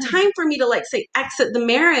wasn't the time for me to like say exit the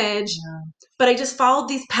marriage, but I just followed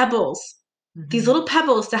these pebbles, these little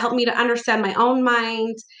pebbles to help me to understand my own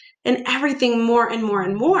mind and everything more and more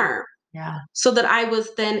and more. Yeah. So that I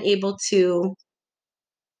was then able to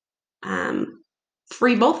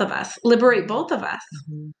free both of us, liberate both of us.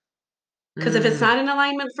 Because if it's not in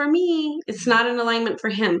alignment for me, it's not in alignment for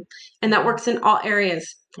him. And that works in all areas,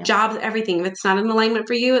 jobs, everything. If it's not in alignment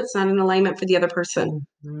for you, it's not in alignment for the other person.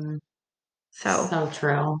 So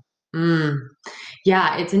true.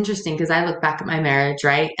 Yeah, it's interesting because I look back at my marriage,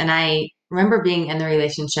 right? And I remember being in the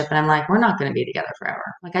relationship and I'm like, we're not going to be together forever.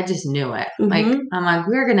 Like, I just knew it. Like, I'm like,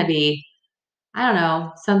 we're going to be, I don't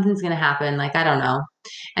know, something's going to happen. Like, I don't know.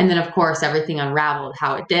 And then, of course, everything unraveled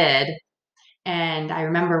how it did. And I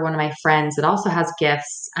remember one of my friends that also has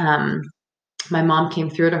gifts. My mom came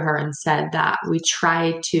through to her and said that we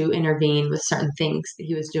tried to intervene with certain things that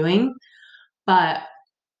he was doing, but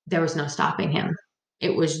there was no stopping him.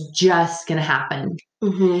 It was just going to happen.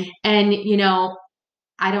 Mm-hmm. And,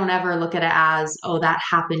 I don't ever look at it as, oh, that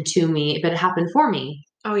happened to me, but it happened for me.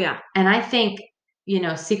 Oh, yeah. And I think,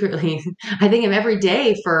 secretly, I think of every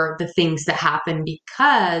day for the things that happen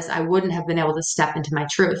because I wouldn't have been able to step into my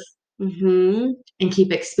truth and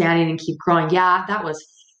keep expanding and keep growing. Yeah, that was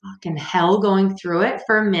fucking hell going through it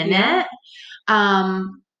for a minute. Yeah.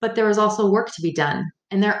 But there was also work to be done.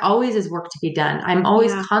 And there always is work to be done. I'm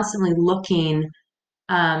always constantly looking.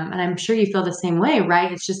 And I'm sure you feel the same way,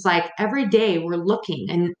 right? It's just like every day we're looking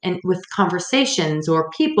and with conversations or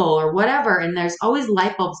people or whatever, and there's always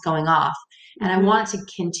light bulbs going off. And I want to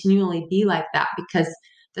continually be like that because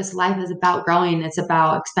this life is about growing. It's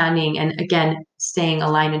about expanding and again, staying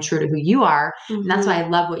aligned and true to who you are. And that's why I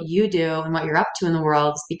love what you do and what you're up to in the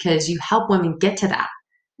world is because you help women get to that.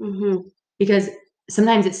 Because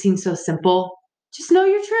sometimes it seems so simple. Just know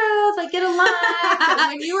your truth, like get aligned. But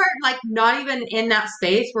when you are like not even in that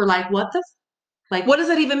space, we're like, what the what does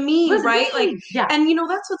that even mean, right? Mean? Like, yeah. And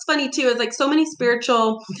that's what's funny too, is like so many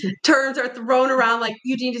spiritual terms are thrown around. Like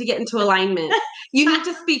you need to get into alignment. You need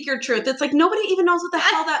to speak your truth. It's like, nobody even knows what the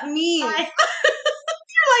hell that means. You're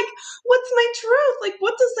like, what's my truth? Like,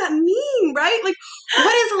 what does that mean? Right? Like,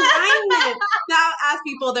 what is alignment? Now I ask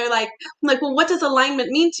people, they're like, well, what does alignment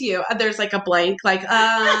mean to you? And there's like a blank, like,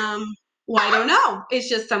 well, I don't know. It's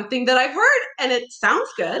just something that I've heard and it sounds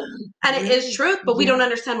good and it is truth, but we don't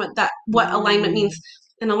understand what alignment means.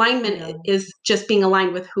 And alignment is just being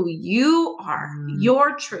aligned with who you are,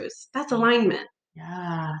 your truth. That's alignment.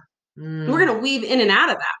 Yeah. We're going to weave in and out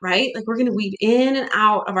of that, right? Like we're going to weave in and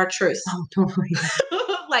out of our truth. Oh, totally.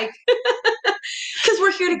 Like, because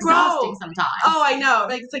we're here to grow. Sometimes. Oh, I know.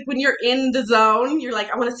 Like, it's like when you're in the zone, you're like,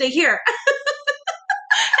 I want to stay here.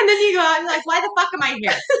 And then you go out and you're like, why the fuck am I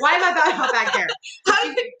here? Why am I back here?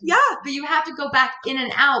 But you have to go back in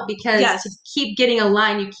and out because to keep getting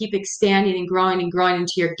aligned, you keep expanding and growing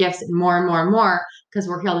into your gifts and more and more and more because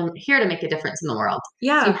we're here to make a difference in the world.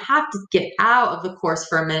 Yeah. So you have to get out of the course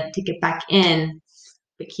for a minute to get back in,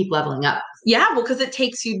 but keep leveling up. Yeah, well, because it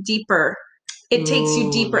takes you deeper. It takes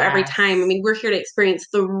you deeper every time. I mean, we're here to experience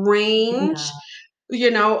the range.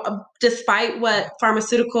 Despite what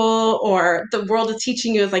pharmaceutical or the world is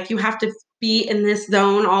teaching you is like, you have to be in this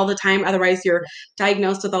zone all the time. Otherwise you're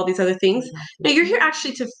diagnosed with all these other things. Now you're here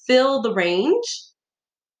actually to fill the range,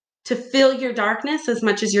 to fill your darkness as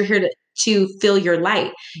much as you're here to fill your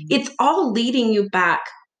light. It's all leading you back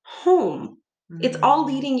home. It's all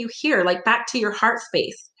leading you here, like back to your heart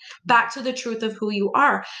space, back to the truth of who you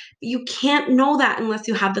are. You can't know that unless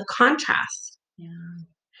you have the contrast. Yeah.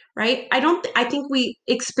 Right? I think we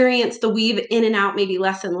experience the weave in and out maybe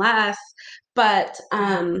less and less, but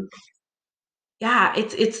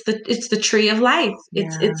it's the tree of life.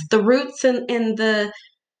 It's the roots and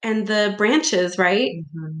the branches, right?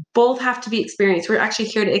 Both have to be experienced. We're actually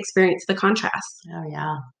here to experience the contrast. Oh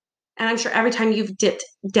yeah. And I'm sure every time you've dipped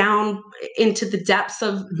down into the depths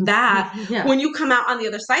of that, when you come out on the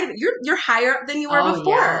other side of it, you're higher up than you were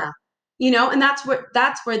before. Yeah. And that's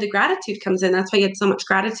where the gratitude comes in. That's why you had so much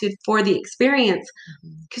gratitude for the experience,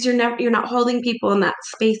 because you're not holding people in that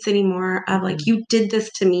space anymore of like, you did this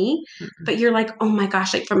to me, but you're like, oh my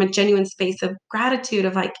gosh, like from a genuine space of gratitude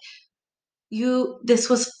of like, this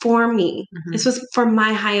was for me. This was for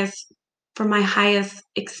my highest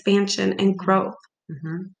expansion and growth.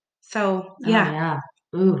 So yeah. Oh, yeah.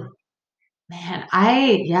 Ooh, man.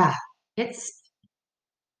 It's,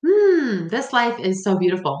 this life is so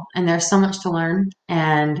beautiful and there's so much to learn.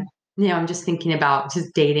 And, I'm just thinking about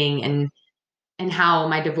just dating and how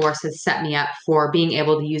my divorce has set me up for being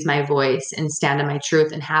able to use my voice and stand in my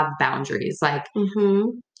truth and have boundaries. Like,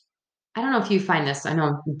 I don't know if you find this, I know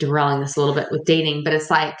I'm derailing this a little bit with dating, but it's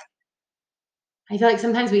like, I feel like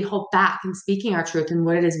sometimes we hold back in speaking our truth and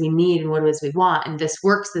what it is we need and what it is we want. And this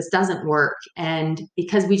works, this doesn't work. And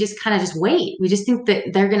because we just kind of just wait, we just think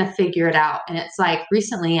that they're going to figure it out. And it's like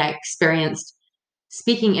recently I experienced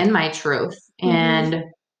speaking in my truth and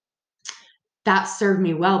that served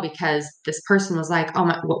me well because this person was like, oh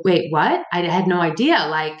my, wait, what? I had no idea.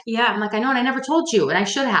 Like, I'm like, I know, and I never told you and I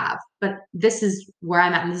should have, but this is where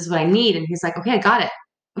I'm at and this is what I need. And he's like, okay, I got it.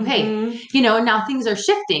 Okay. And now things are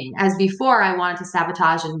shifting as before I wanted to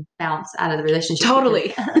sabotage and bounce out of the relationship.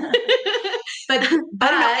 Totally. but I don't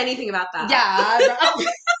know anything about that. Yeah.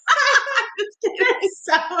 It's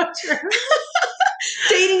so true.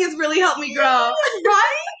 Dating has really helped me grow.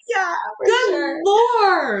 Right? Yeah. Good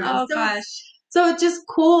Lord. Oh gosh. So it's just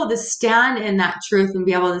cool to stand in that truth and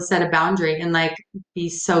be able to set a boundary and like be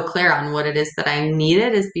so clear on what it is that I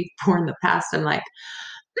needed is before in the past. I'm like,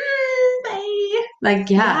 bye. Like,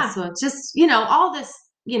 yeah. Yeah. So it's just, all this,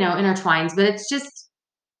 intertwines, but it's just,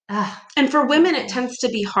 And for women, it tends to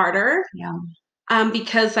be harder. yeah.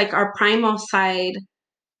 Because like our primal side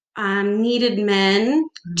needed men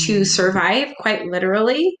to survive, quite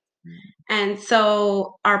literally. And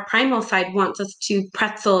so our primal side wants us to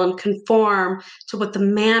pretzel and conform to what the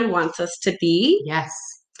man wants us to be. Yes.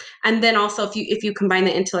 And then also if you combine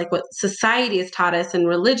that into like what society has taught us and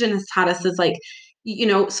religion has taught us is like,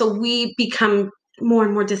 so we become more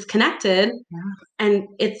and more disconnected. Yeah. And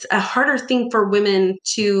it's a harder thing for women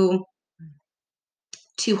to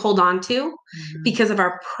hold on to because of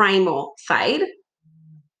our primal side.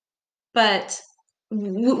 But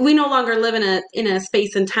we no longer live in a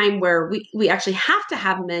space and time where we actually have to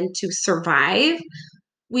have men to survive.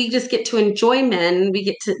 We just get to enjoy men. We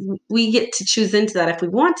get to choose into that if we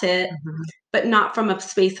want it, but not from a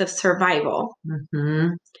space of survival.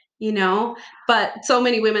 But so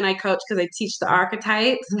many women I coach because I teach the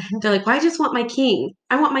archetypes. They're like, well, I just want my king.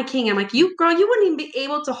 I want my king. I'm like, you girl, you wouldn't even be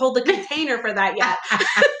able to hold the container for that yet.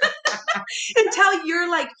 Until you're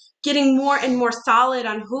like getting more and more solid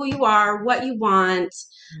on who you are, what you want,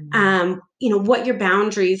 what your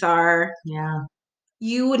boundaries are. Yeah.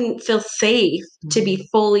 You wouldn't feel safe to be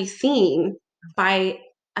fully seen by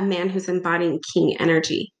a man who's embodying king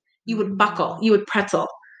energy. You would buckle, you would pretzel.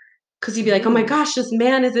 Because you'd be like, oh my gosh, this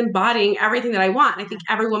man is embodying everything that I want. And I think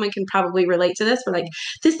every woman can probably relate to this. We're like,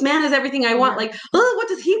 this man is everything I want. Like, oh, what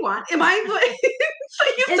does he want? Am I?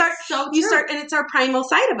 So you start, and it's our primal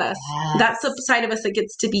side of us. Yes. That's the side of us that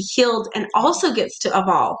gets to be healed and also gets to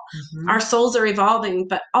evolve. Our souls are evolving,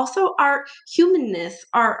 but also our humanness,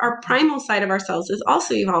 our primal side of ourselves is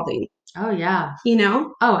also evolving. Oh yeah.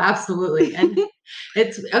 Oh, absolutely. And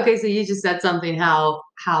it's okay. So you just said something, how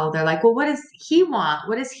they're like, well, what does he want?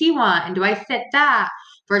 What does he want? And do I fit that?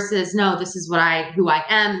 Versus, no, this is who I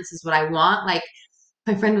am. This is what I want. Like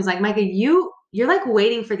my friend was like, Micah, you're like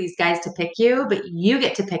waiting for these guys to pick you, but you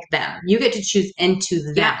get to pick them. You get to choose into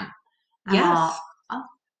them. Yeah. Yes.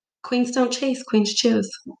 Queens don't chase, queens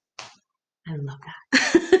choose. I love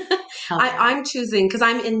that. I'm choosing because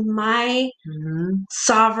I'm in my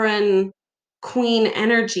sovereign queen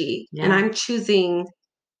energy, and I'm choosing.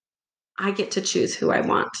 I get to choose who I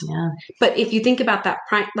want. Yeah. But if you think about that,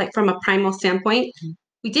 like from a primal standpoint,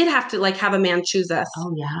 we did have to like have a man choose us.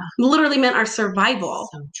 Oh yeah. Literally meant our survival.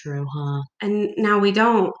 So true, huh? And now we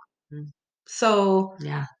don't. So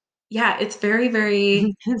yeah, it's very,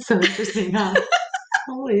 very. It's so interesting, huh?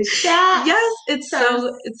 Holy shit! Yes,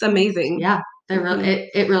 it's amazing. Yeah, it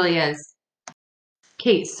really is.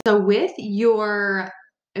 Okay, so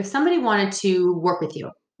if somebody wanted to work with you,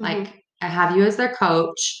 like I have you as their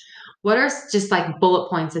coach, what are just like bullet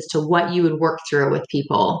points as to what you would work through with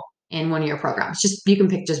people in one of your programs? Just you can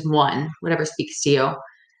pick just one, whatever speaks to you.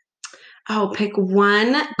 Oh, pick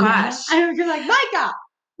one. Gosh, you're like Micah.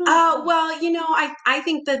 Well, I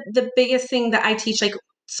think that the biggest thing that I teach, like,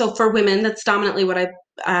 so for women, that's dominantly what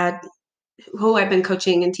who I've been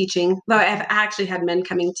coaching and teaching, though I've actually had men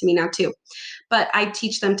coming to me now too, but I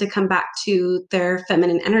teach them to come back to their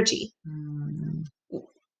feminine energy.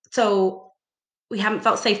 So we haven't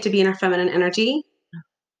felt safe to be in our feminine energy.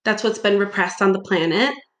 That's what's been repressed on the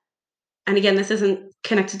planet. And again, this isn't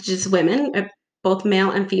connected to just women. Both male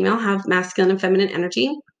and female have masculine and feminine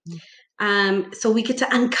energy. So we get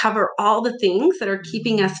to uncover all the things that are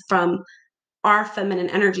keeping us from our feminine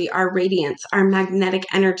energy, our radiance, our magnetic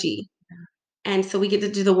energy. And so we get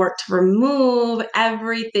to do the work to remove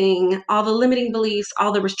everything, all the limiting beliefs,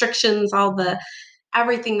 all the restrictions,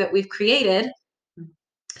 everything that we've created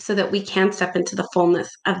so that we can step into the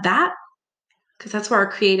fullness of that. Because that's where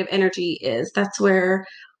our creative energy is. That's where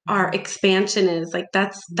our expansion is. Like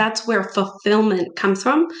that's where fulfillment comes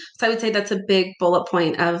from. So I would say that's a big bullet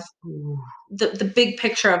point of the big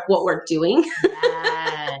picture of what we're doing.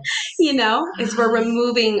 Yes. Is we're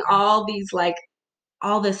removing all these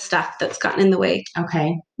all this stuff that's gotten in the way.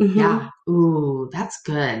 Okay. Yeah. Ooh, that's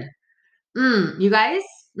good. You guys.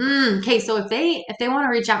 Okay. So if they want to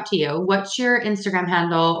reach out to you, what's your Instagram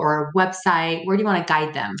handle or website? Where do you want to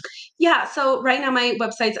guide them? Yeah. So right now my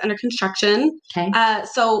website's under construction. Okay.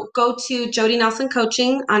 So go to Jody Nelson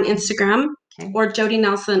Coaching on Instagram or Jody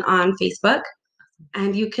Nelson on Facebook,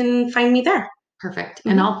 and you can find me there. Perfect.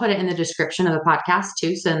 And I'll put it in the description of the podcast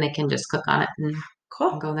too, so then they can just click on it and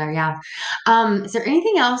go there. Yeah. Is there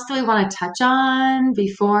anything else that we want to touch on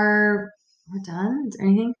before we're done? Is there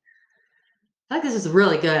anything? I feel like this is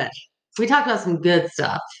really good. We talked about some good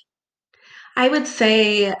stuff. I would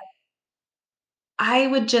say I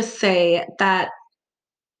would just say that,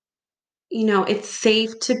 it's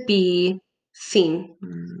safe to be seen.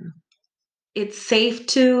 Mm. It's safe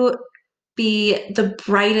to be the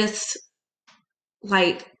brightest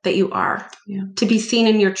light that you are, Yeah. to be seen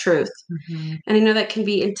in your truth. Mm-hmm. And I know that can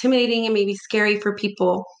be intimidating and maybe scary for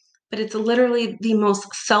people, but it's literally the most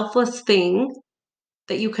selfless thing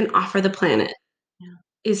that you can offer the planet, Yeah.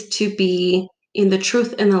 is to be in the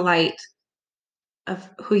truth and the light of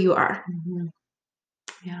who you are. Mm-hmm.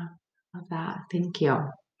 Yeah. Love that. Thank you.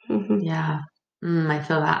 Mm-hmm. Yeah. I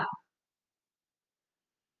feel that.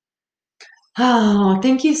 Oh,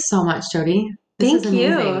 thank you so much, Jody. This is Thank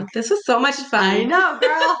amazing. you. This was so much fun. I know,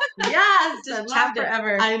 girl. Yes. Just I chat loved it.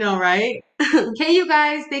 forever. I know, right? Okay, you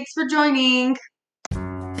guys, thanks for joining.